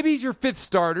 Maybe he's your 5th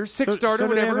starter, 6th starter, so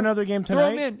whatever. They have another game tonight?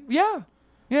 Throw him in.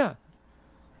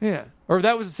 Yeah. Or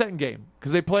that was the second game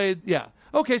because they played. Yeah.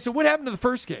 Okay. So what happened to the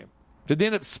first game? Did they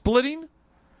end up splitting?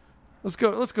 Let's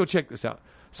go check this out.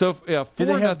 So 4-0. Did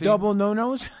they have double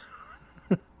no-nos?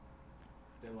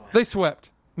 They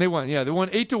swept. They won. Yeah, they won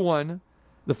 8-1.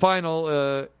 The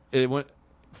final it went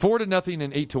 4-0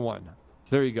 and 8-1.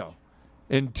 There you go.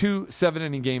 In 2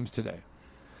 7-inning games today.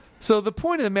 So the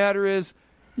point of the matter is,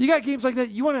 You got games like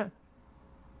that. You want to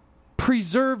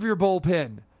preserve your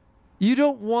bullpen. You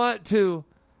don't want to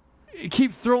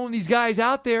keep throwing these guys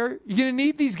out there. You're going to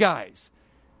need these guys.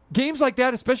 Games like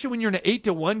that, especially when you're in an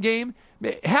 8-1 game,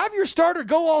 have your starter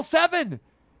go all 7.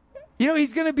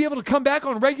 He's going to be able to come back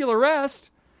on regular rest.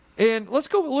 And let's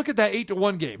go look at that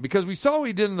 8-1 game, because we saw what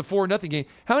he did in the 4-0 game.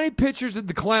 How many pitchers did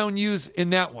the Clown use in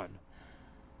that one?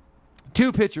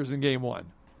 2 pitchers in game 1.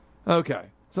 Okay.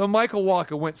 So Michael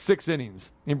Wacha went 6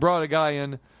 innings and brought a guy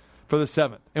in for the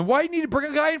 7th. And why did you need to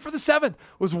bring a guy in for the 7th?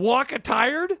 Was Wacha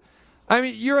tired? I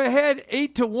mean, you're ahead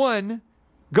 8-1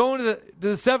 going to the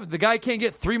 7th. The guy can't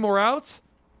get 3 more outs?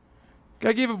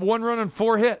 Guy gave him 1 run on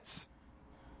 4 hits.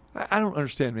 I don't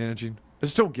understand managing. I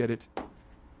just don't get it.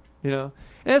 And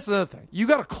that's another thing. You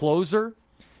got a closer,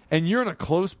 and you're in a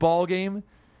close ball game,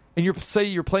 and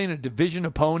you're playing a division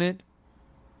opponent.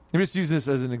 I'm just using this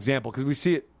as an example because we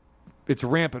see it's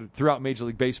rampant throughout Major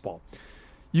League Baseball.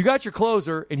 You got your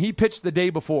closer, and he pitched the day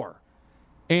before,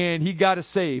 and he got a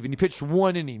save, and he pitched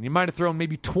 1 inning. He might have thrown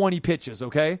maybe 20 pitches,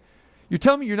 okay? You're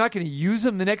telling me you're not going to use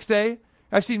him the next day?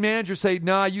 I've seen managers say,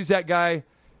 I used that guy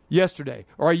yesterday,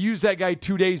 or I used that guy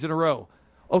 2 days in a row.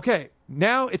 Okay,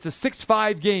 now it's a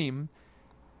 6-5 game,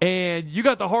 and you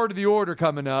got the heart of the order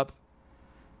coming up.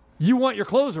 You want your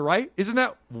closer, right? Isn't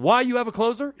that why you have a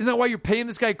closer? Isn't that why you're paying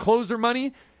this guy closer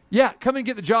money? Yeah, come and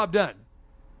get the job done.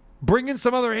 Bring in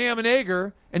some other ham and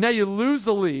egger, and now you lose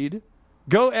the lead,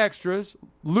 go extras,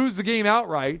 lose the game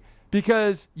outright,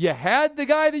 because you had the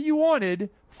guy that you wanted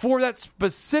for that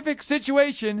specific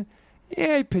situation.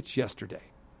 Yeah, he pitched yesterday.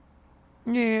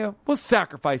 Yeah, we'll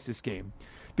sacrifice this game.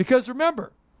 Because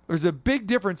remember, there's a big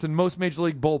difference in most Major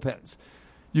League bullpens.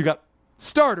 You got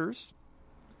starters,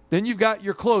 then you've got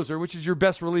your closer, which is your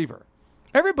best reliever.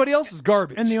 Everybody else is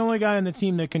garbage. And the only guy on the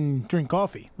team that can drink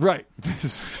coffee. Right.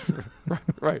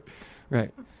 Right.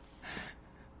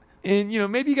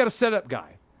 And, maybe you got a setup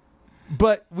guy.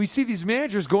 But we see these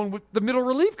managers going with the middle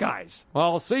relief guys.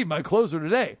 Well, I'll save my closer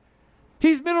today.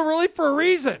 He's middle relief for a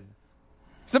reason.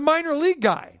 He's a minor league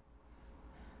guy.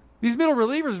 These middle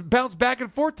relievers bounce back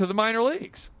and forth to the minor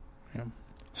leagues. Yeah.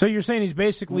 So you're saying he's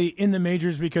basically in the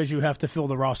majors because you have to fill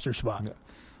the roster spot. Yeah.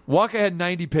 Wacha had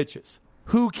 90 pitches.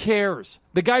 Who cares?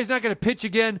 The guy's not going to pitch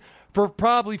again for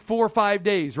probably 4 or 5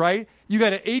 days, right? You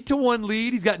got an 8-1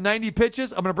 lead. He's got 90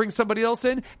 pitches. I'm going to bring somebody else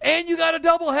in. And you got a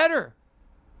doubleheader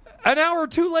an hour or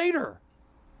 2 later.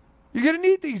 You're going to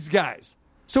need these guys.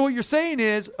 So what you're saying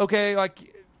is, okay,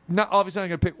 obviously I'm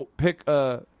going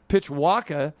to pitch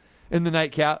Wacha in the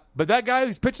nightcap, but that guy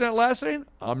who's pitching that last inning,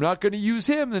 I'm not going to use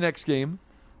him the next game.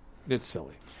 It's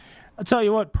silly. I'll tell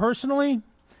you what, personally,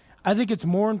 I think it's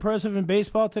more impressive in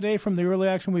baseball today from the early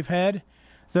action we've had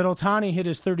that Ohtani hit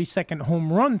his 32nd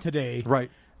home run today,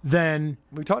 right? Than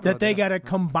that they got a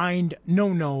combined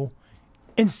no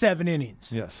in 7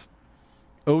 innings. Yes,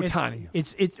 Ohtani.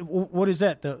 It's what is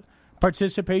that? The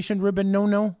participation ribbon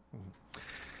no?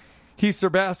 He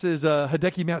surpasses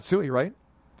Hideki Matsui, right?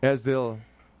 As the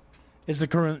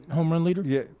current home run leader.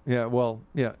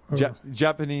 Yeah.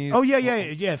 Japanese. Oh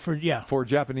yeah. For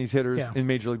Japanese hitters in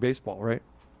Major League Baseball, right?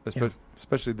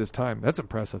 Especially this time. That's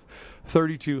impressive.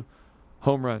 32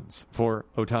 home runs for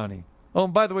Ohtani. Oh,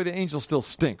 and by the way, the Angels still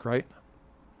stink, right?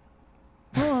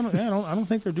 Well, I don't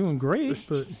think they're doing great,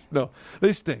 but no,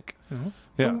 they stink.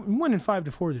 Yeah, I'm winning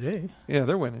 5-4 today. Yeah,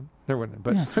 they're winning.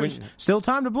 But there's still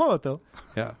time to blow it, though.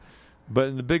 Yeah, but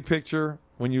in the big picture,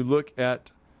 when you look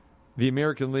at the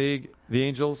American League, the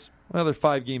Angels, well, they're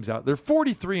 5 games out. They're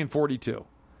 43-42,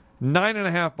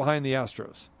 9.5 behind the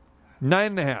Astros.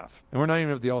 9.5, and we're not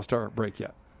even at the All-Star break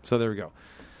yet. So there we go.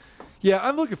 Yeah,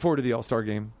 I'm looking forward to the All-Star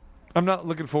game. I'm not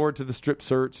looking forward to the strip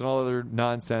search and all other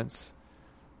nonsense.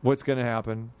 What's going to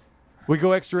happen? We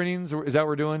go extra innings, is that what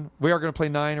we're doing? We are going to play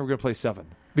 9 or we're going to play 7.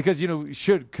 Because, we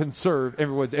should conserve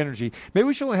everyone's energy. Maybe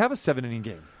we should only have a 7-inning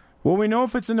game. Well, we know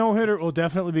if it's a no-hitter, it will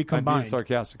definitely be combined. I'm being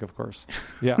sarcastic, of course.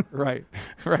 Yeah, right.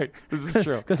 This is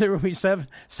true. Because there will be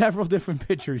several different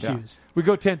pitchers used. We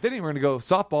go 10th inning, we're going to go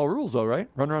softball rules, though, right?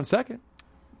 Run around second.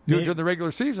 Do it during the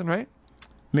regular season, right?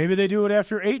 Maybe they do it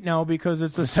after 8 now because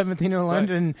it's the 17th will end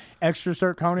and extras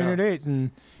start counting at 8.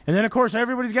 And then, of course,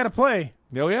 everybody's got to play.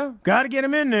 Oh, yeah. Got to get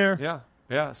them in there.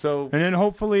 Yeah. So, and then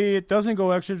hopefully it doesn't go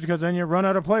extras because then you run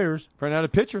out of players. Run out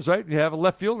of pitchers, right? You have a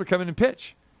left fielder come in and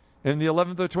pitch in the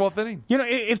 11th or 12th inning.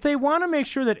 If they want to make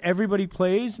sure that everybody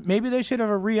plays, maybe they should have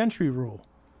a re-entry rule.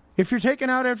 If you're taken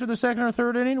out after the 2nd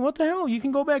or 3rd inning, what the hell? You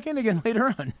can go back in again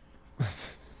later on.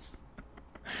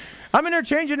 I'm in there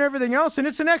changing everything else, and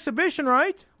it's an exhibition,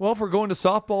 right? Well, if we're going to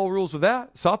softball rules with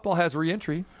that, softball has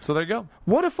re-entry, so there you go.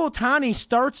 What if Ohtani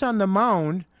starts on the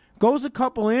mound, goes a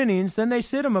couple innings, then they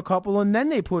sit him a couple, and then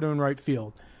they put him in right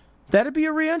field. That'd be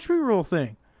a re-entry rule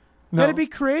thing. No. That'd be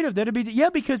creative.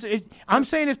 Because I'm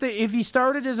saying if he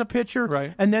started as a pitcher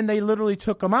right. and then they literally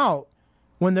took him out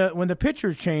when the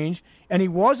pitchers changed and he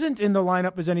wasn't in the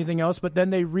lineup as anything else, but then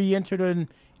they re-entered him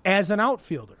as an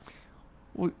outfielder.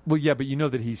 Well, yeah, but you know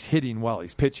that he's hitting while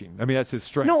he's pitching. I mean, that's his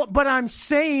strength. No, but I'm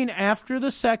saying after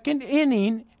the second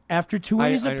inning, after 2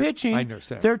 innings of pitching,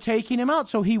 they're taking him out,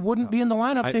 so he wouldn't be in the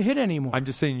lineup to hit anymore. I'm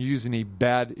just saying you're using a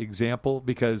bad example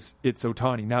because it's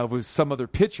Ohtani. Now, if it was some other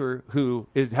pitcher who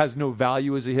has no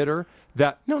value as a hitter,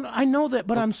 No, I know that,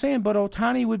 but I'm saying,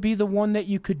 Ohtani would be the one that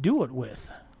you could do it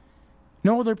with.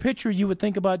 No other pitcher you would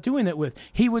think about doing it with.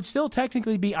 He would still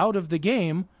technically be out of the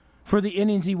game for the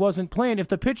innings he wasn't playing. If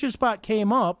the pitcher spot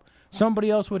came up, somebody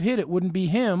else would hit it. Wouldn't be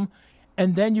him,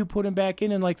 and then you put him back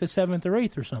in like the 7th or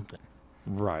 8th or something.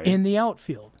 Right. In the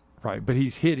outfield. Right, but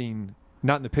he's hitting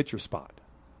not in the pitcher spot. You know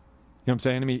what I'm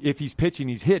saying? I mean, if he's pitching,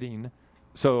 he's hitting.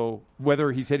 So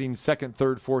whether he's hitting 2nd,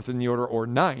 3rd, 4th in the order or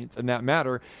 9th, in that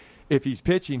matter, if he's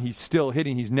pitching, he's still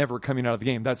hitting. He's never coming out of the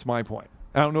game. That's my point.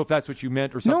 I don't know if that's what you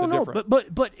meant or something different.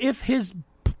 But if his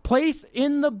place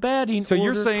in the batting so order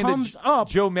you're saying comes that up,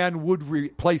 Joe Madden would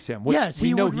replace him. Which yes,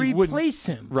 he would replace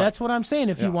him. Right. That's what I'm saying.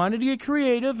 If he wanted to get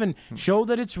creative and show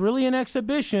that it's really an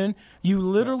exhibition, you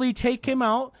literally take him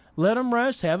out, let him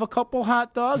rest, have a couple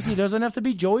hot dogs. He doesn't have to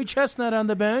be Joey Chestnut on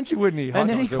the bench. He wouldn't eat hot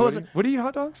dogs. He goes, would he eat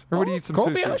hot dogs? Or would he eat some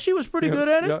sushi? Kobayashi was pretty good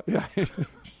at it. Yeah.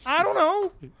 I don't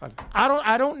know.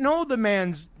 I don't know the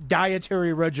man's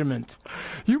dietary regiment.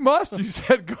 You must. You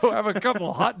said go have a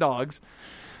couple hot dogs.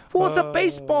 Well, it's a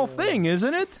baseball thing,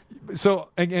 isn't it? So,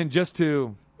 again,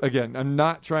 I'm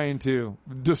not trying to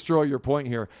destroy your point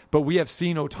here, but we have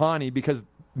seen Ohtani, because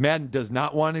Madden does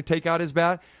not want to take out his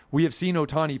bat, we have seen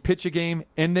Ohtani pitch a game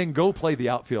and then go play the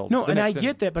outfield. No, and I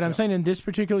get that, but I'm saying in this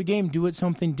particular game, do it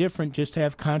something different just to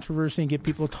have controversy and get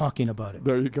people talking about it.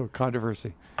 There you go,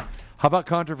 controversy. How about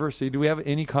controversy? Do we have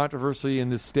any controversy in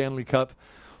this Stanley Cup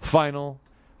final?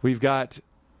 We've got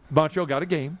Montreal got a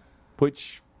game,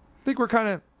 which I think we're kind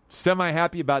of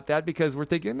semi-happy about that because we're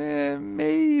thinking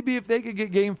maybe if they could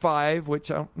get Game 5, which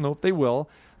I don't know if they will,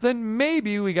 then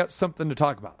maybe we got something to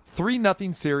talk about.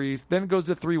 3-0 series, then it goes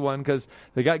to 3-1 because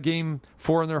they got Game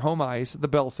 4 on their home ice at the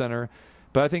Bell Center.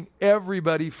 But I think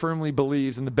everybody firmly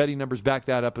believes, and the betting numbers back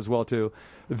that up as well too,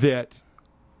 that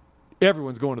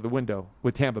everyone's going to the window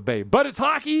with Tampa Bay. But it's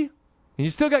hockey, and you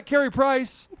still got Carey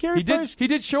Price. He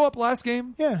did show up last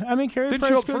game. Yeah, I mean, Carey Price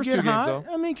show up could first get 2 games, hot.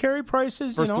 though. I mean, Carey Price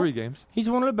is, first 3 games. He's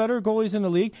one of the better goalies in the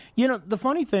league. You know, the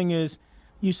funny thing is,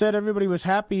 you said everybody was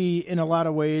happy in a lot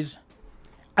of ways.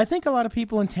 I think a lot of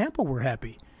people in Tampa were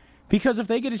happy because if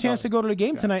they get a chance to go to the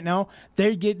game tonight now,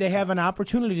 they have an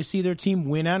opportunity to see their team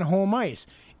win on home ice.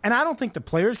 And I don't think the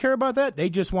players care about that. They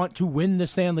just want to win the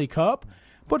Stanley Cup.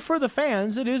 But for the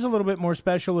fans, it is a little bit more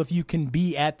special if you can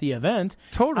be at the event.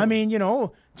 Totally. I mean,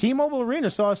 T-Mobile Arena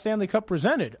saw a Stanley Cup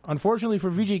presented. Unfortunately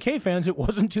for VGK fans, it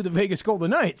wasn't to the Vegas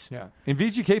Golden Knights. Yeah, and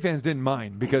VGK fans didn't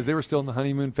mind because they were still in the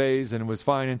honeymoon phase and it was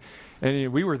fine.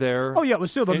 And we were there. Oh, yeah, it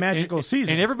was still the magical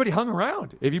season. And everybody hung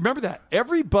around. If you remember that,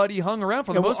 everybody hung around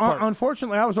for the most part.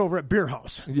 Unfortunately, I was over at Beer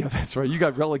House. Yeah, that's right. You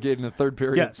got relegated in the 3rd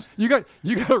period. Yes. You got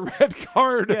a red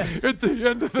card at the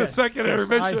end of the second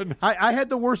intermission. I had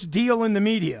the worst deal in the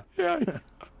media. Yeah.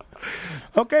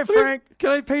 Okay, Frank.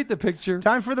 Can I paint the picture?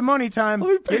 Time for the money time.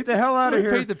 Get the hell out of here.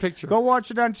 Paint the picture. Go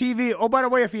watch it on TV. Oh, by the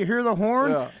way, if you hear the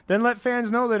horn, then let fans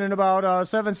know that in about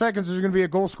 7 seconds there's going to be a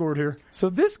goal scored here.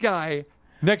 So this guy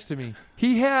next to me,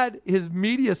 he had his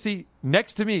media seat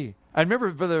next to me. I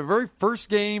remember for the very first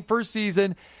game, first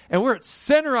season, and we're at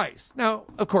center ice. Now,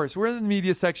 of course, we're in the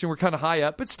media section. We're kind of high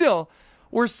up, but still,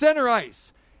 we're center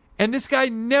ice. And this guy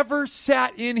never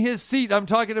sat in his seat. I'm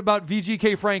talking about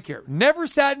VGK Frank here. Never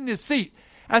sat in his seat.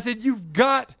 I said, you've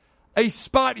got a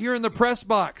spot here in the press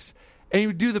box. And he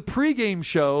would do the pregame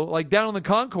show, like down on the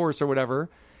concourse or whatever.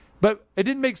 But it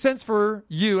didn't make sense for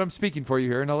you, I'm speaking for you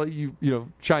here, and I'll let you,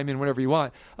 chime in whenever you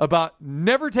want, about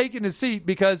never taking his seat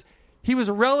because he was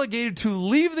relegated to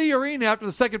leave the arena after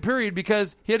the second period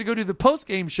because he had to go do the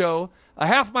postgame show a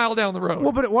half mile down the road.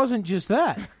 Well, but it wasn't just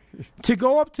that. To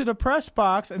go up to the press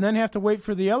box and then have to wait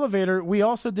for the elevator, we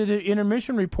also did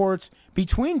intermission reports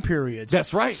between periods.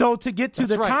 That's right. So to get to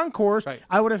the concourse,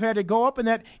 I would have had to go up in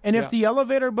that. And if the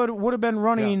elevator would have been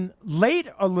running late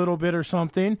a little bit or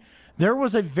something, there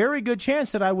was a very good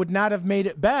chance that I would not have made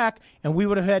it back, and we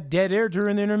would have had dead air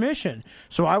during the intermission.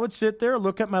 So I would sit there,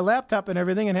 look at my laptop and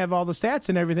everything, and have all the stats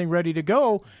and everything ready to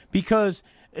go because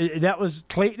that was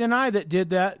Clayton and I that did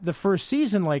that the first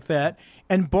season like that,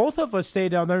 and both of us stayed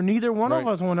down there. Neither one of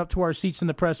us went up to our seats in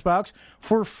the press box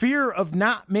for fear of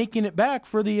not making it back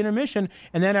for the intermission.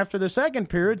 And then after the second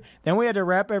period, then we had to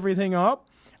wrap everything up.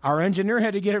 Our engineer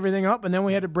had to get everything up, and then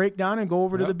we had to break down and go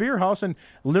over to the beer house and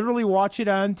literally watch it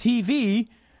on TV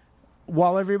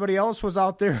while everybody else was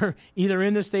out there either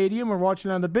in the stadium or watching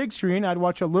on the big screen. I'd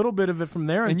watch a little bit of it from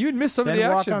there. And you'd miss some of the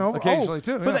action occasionally,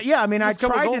 too. But I mean, I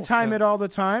tried to time it all the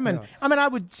time. And I mean, I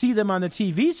would see them on the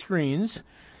TV screens,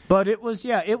 but it was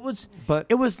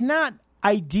not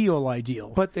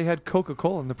ideal. But they had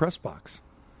Coca-Cola in the press box.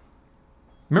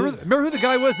 Remember who the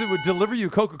guy was that would deliver you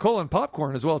Coca-Cola and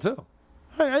popcorn as well, too?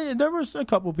 There was a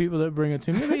couple people that bring it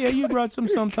to me. Yeah, you brought some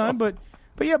sometime, but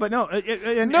no.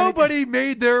 Nobody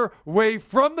made their way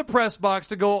from the press box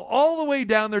to go all the way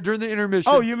down there during the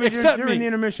intermission. Oh, you mean during me. the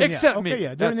intermission? Except me. Okay,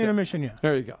 yeah, during the intermission, yeah.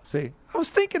 There you go. See, I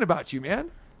was thinking about you, man.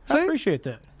 See? I appreciate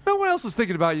that. No one else is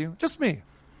thinking about you, just me.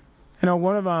 You know,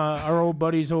 one of our old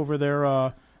buddies over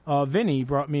there, Vinny,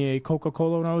 brought me a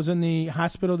Coca-Cola when I was in the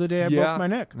hospital the day I broke my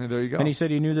neck. There you go. And he said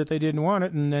he knew that they didn't want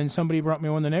it, and then somebody brought me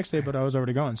one the next day, but I was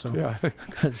already gone. So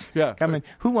I mean,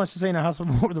 who wants to stay in a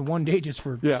hospital more than one day just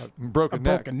for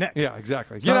broken neck? Yeah,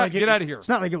 exactly. Get out of here. It's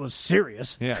not like it was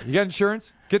serious. Yeah, you got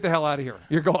insurance? Get the hell out of here.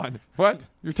 You're gone. What?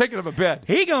 You're taking up a bed.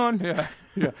 He gone.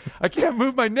 Yeah. I can't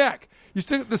move my neck.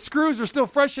 The screws are still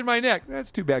fresh in my neck.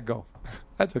 That's too bad. Go.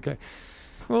 That's okay.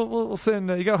 We'll send.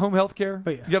 You got home health care?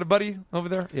 You got a buddy over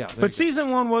there? Yeah. But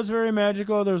season one was very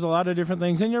magical. There was a lot of different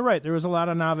things. And you're right. There was a lot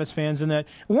of novice fans in that.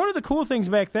 One of the cool things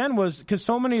back then was because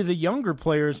so many of the younger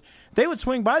players, they would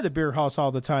swing by the beer house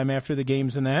all the time after the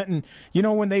games and that. And, you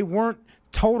know, when they weren't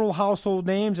total household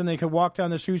names and they could walk down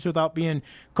the streets without being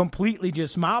completely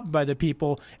just mobbed by the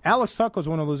people. Alex Tuck was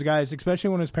one of those guys, especially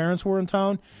when his parents were in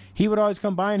town. He would always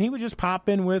come by and he would just pop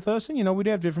in with us, and, you know, we'd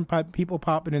have different people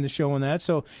popping in the show and that.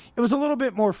 So it was a little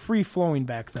bit more free-flowing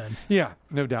back then. Yeah,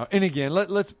 no doubt. And again,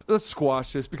 let's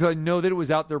squash this because I know that it was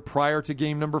out there prior to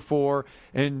game number 4,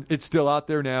 and it's still out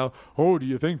there now. Oh, do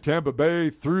you think Tampa Bay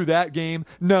threw that game?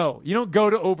 No, you don't go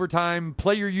to overtime,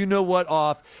 play your you-know-what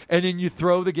off, and then you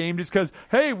throw the game just because,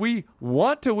 hey, we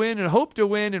want to win and hope to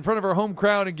win in front of our home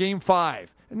crowd in game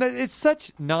 5. And it's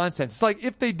such nonsense. It's like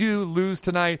if they do lose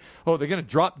tonight, they're going to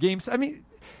drop games. I mean,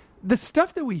 the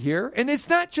stuff that we hear, and it's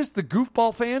not just the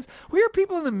goofball fans. We hear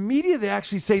people in the media that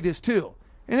actually say this too.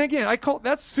 And again, I call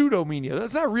that's pseudo media.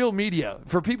 That's not real media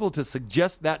for people to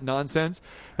suggest that nonsense.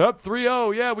 Up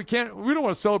 3-0, yeah, we don't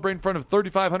want to celebrate in front of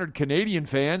 3,500 Canadian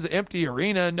fans, empty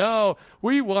arena. No,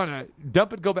 we want to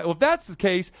dump it, go back. Well, if that's the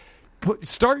case,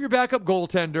 start your backup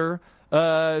goaltender.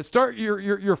 Start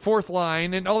your fourth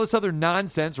line and all this other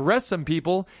nonsense. Rest some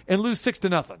people and lose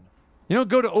 6-0. You don't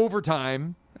go to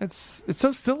overtime. It's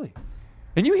so silly,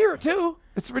 and you hear it too.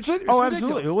 It's ridiculous.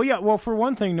 Absolutely. Well, yeah. Well, for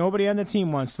one thing, nobody on the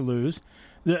team wants to lose.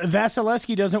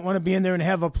 Vasilevsky doesn't want to be in there and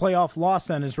have a playoff loss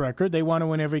on his record. They want to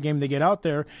win every game they get out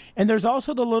there. And there's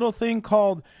also the little thing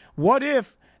called, what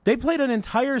if they played an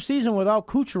entire season without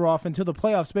Kucherov until the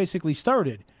playoffs basically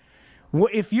started?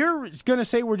 If you're going to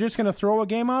say we're just going to throw a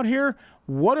game out here,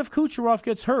 what if Kucherov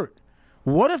gets hurt?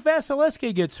 What if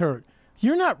Vasilevsky gets hurt?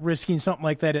 You're not risking something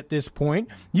like that at this point.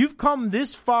 You've come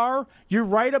this far. You're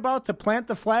right about to plant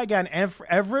the flag on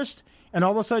Everest, and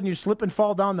all of a sudden you slip and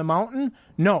fall down the mountain?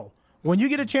 No. When you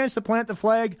get a chance to plant the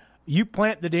flag, you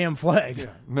plant the damn flag. Yeah,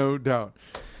 no doubt.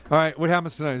 All right, what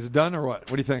happens tonight? Is it done or what?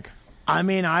 What do you think? I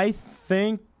mean, I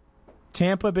think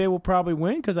Tampa Bay will probably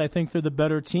win because I think they're the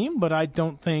better team, but I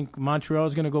don't think Montreal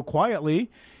is going to go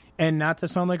quietly. And not to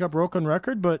sound like a broken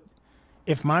record, but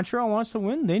if Montreal wants to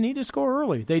win, they need to score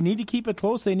early. They need to keep it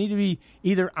close. They need to be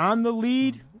either on the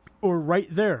lead or right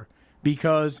there,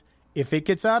 because if it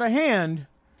gets out of hand,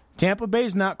 Tampa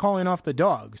Bay's not calling off the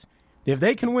dogs. If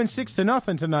they can win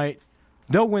 6-0 tonight,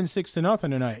 they'll win 6-0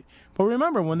 tonight. But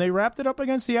remember, when they wrapped it up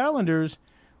against the Islanders,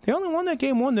 they only won that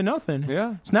game 1-0.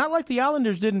 Yeah. It's not like the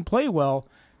Islanders didn't play well.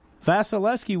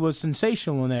 Vasilevsky was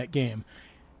sensational in that game.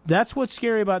 That's what's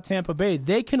scary about Tampa Bay.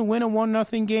 They can win a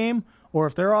 1-0 game, or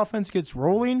if their offense gets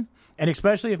rolling, and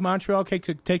especially if Montreal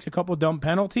takes a couple dumb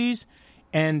penalties,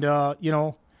 and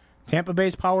Tampa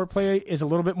Bay's power play is a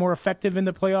little bit more effective in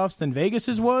the playoffs than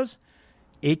Vegas's was,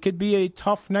 it could be a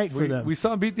tough night for them. We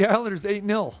saw them beat the Islanders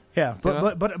 8-0. Yeah,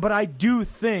 but I do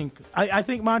think I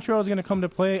think Montreal is going to come to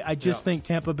play. I just think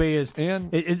Tampa Bay is we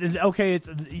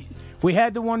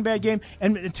had the one bad game,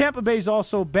 and Tampa Bay's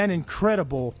also been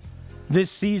incredible this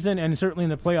season, and certainly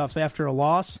in the playoffs after a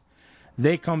loss.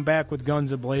 They come back with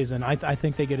guns a-blazing. I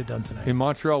think they get it done tonight. And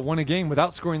Montreal won a game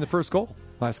without scoring the first goal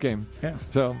last game. Yeah.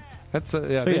 So that's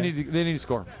they need to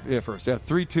score first. Yeah,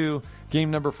 3-2,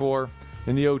 game number 4.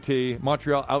 in the OT.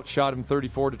 Montreal outshot them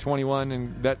 34-21,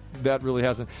 and that really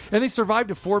hasn't. And they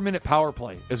survived a 4-minute power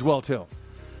play as well, too.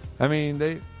 I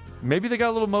mean, maybe they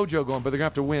got a little mojo going, but they're going to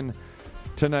have to win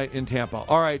tonight in Tampa.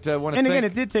 All right. Again,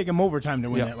 it did take them overtime to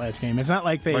win that last game. It's not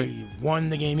like they won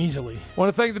the game easily. Want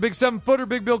to thank the big 7-footer,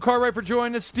 Big Bill Cartwright, for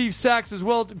joining us. Steve Sax as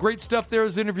well. Great stuff there.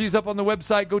 His interviews up on the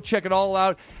website. Go check it all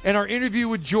out. And our interview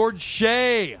with George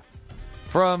Shea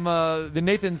from the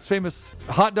Nathan's famous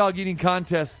hot dog eating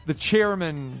contest, the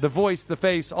chairman, the voice, the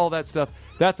face, all that stuff.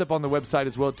 That's up on the website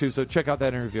as well, too. So check out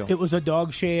that interview. It was a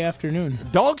Dog Shea afternoon.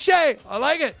 Dog Shea. I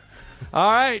like it.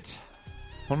 All right.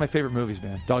 One of my favorite movies,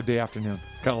 man. Dog Day Afternoon.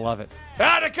 Gotta love it.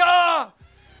 Attica!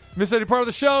 Miss any part of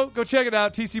the show? Go check it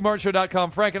out.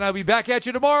 TCMartinShow.com. Frank and I will be back at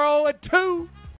you tomorrow at 2.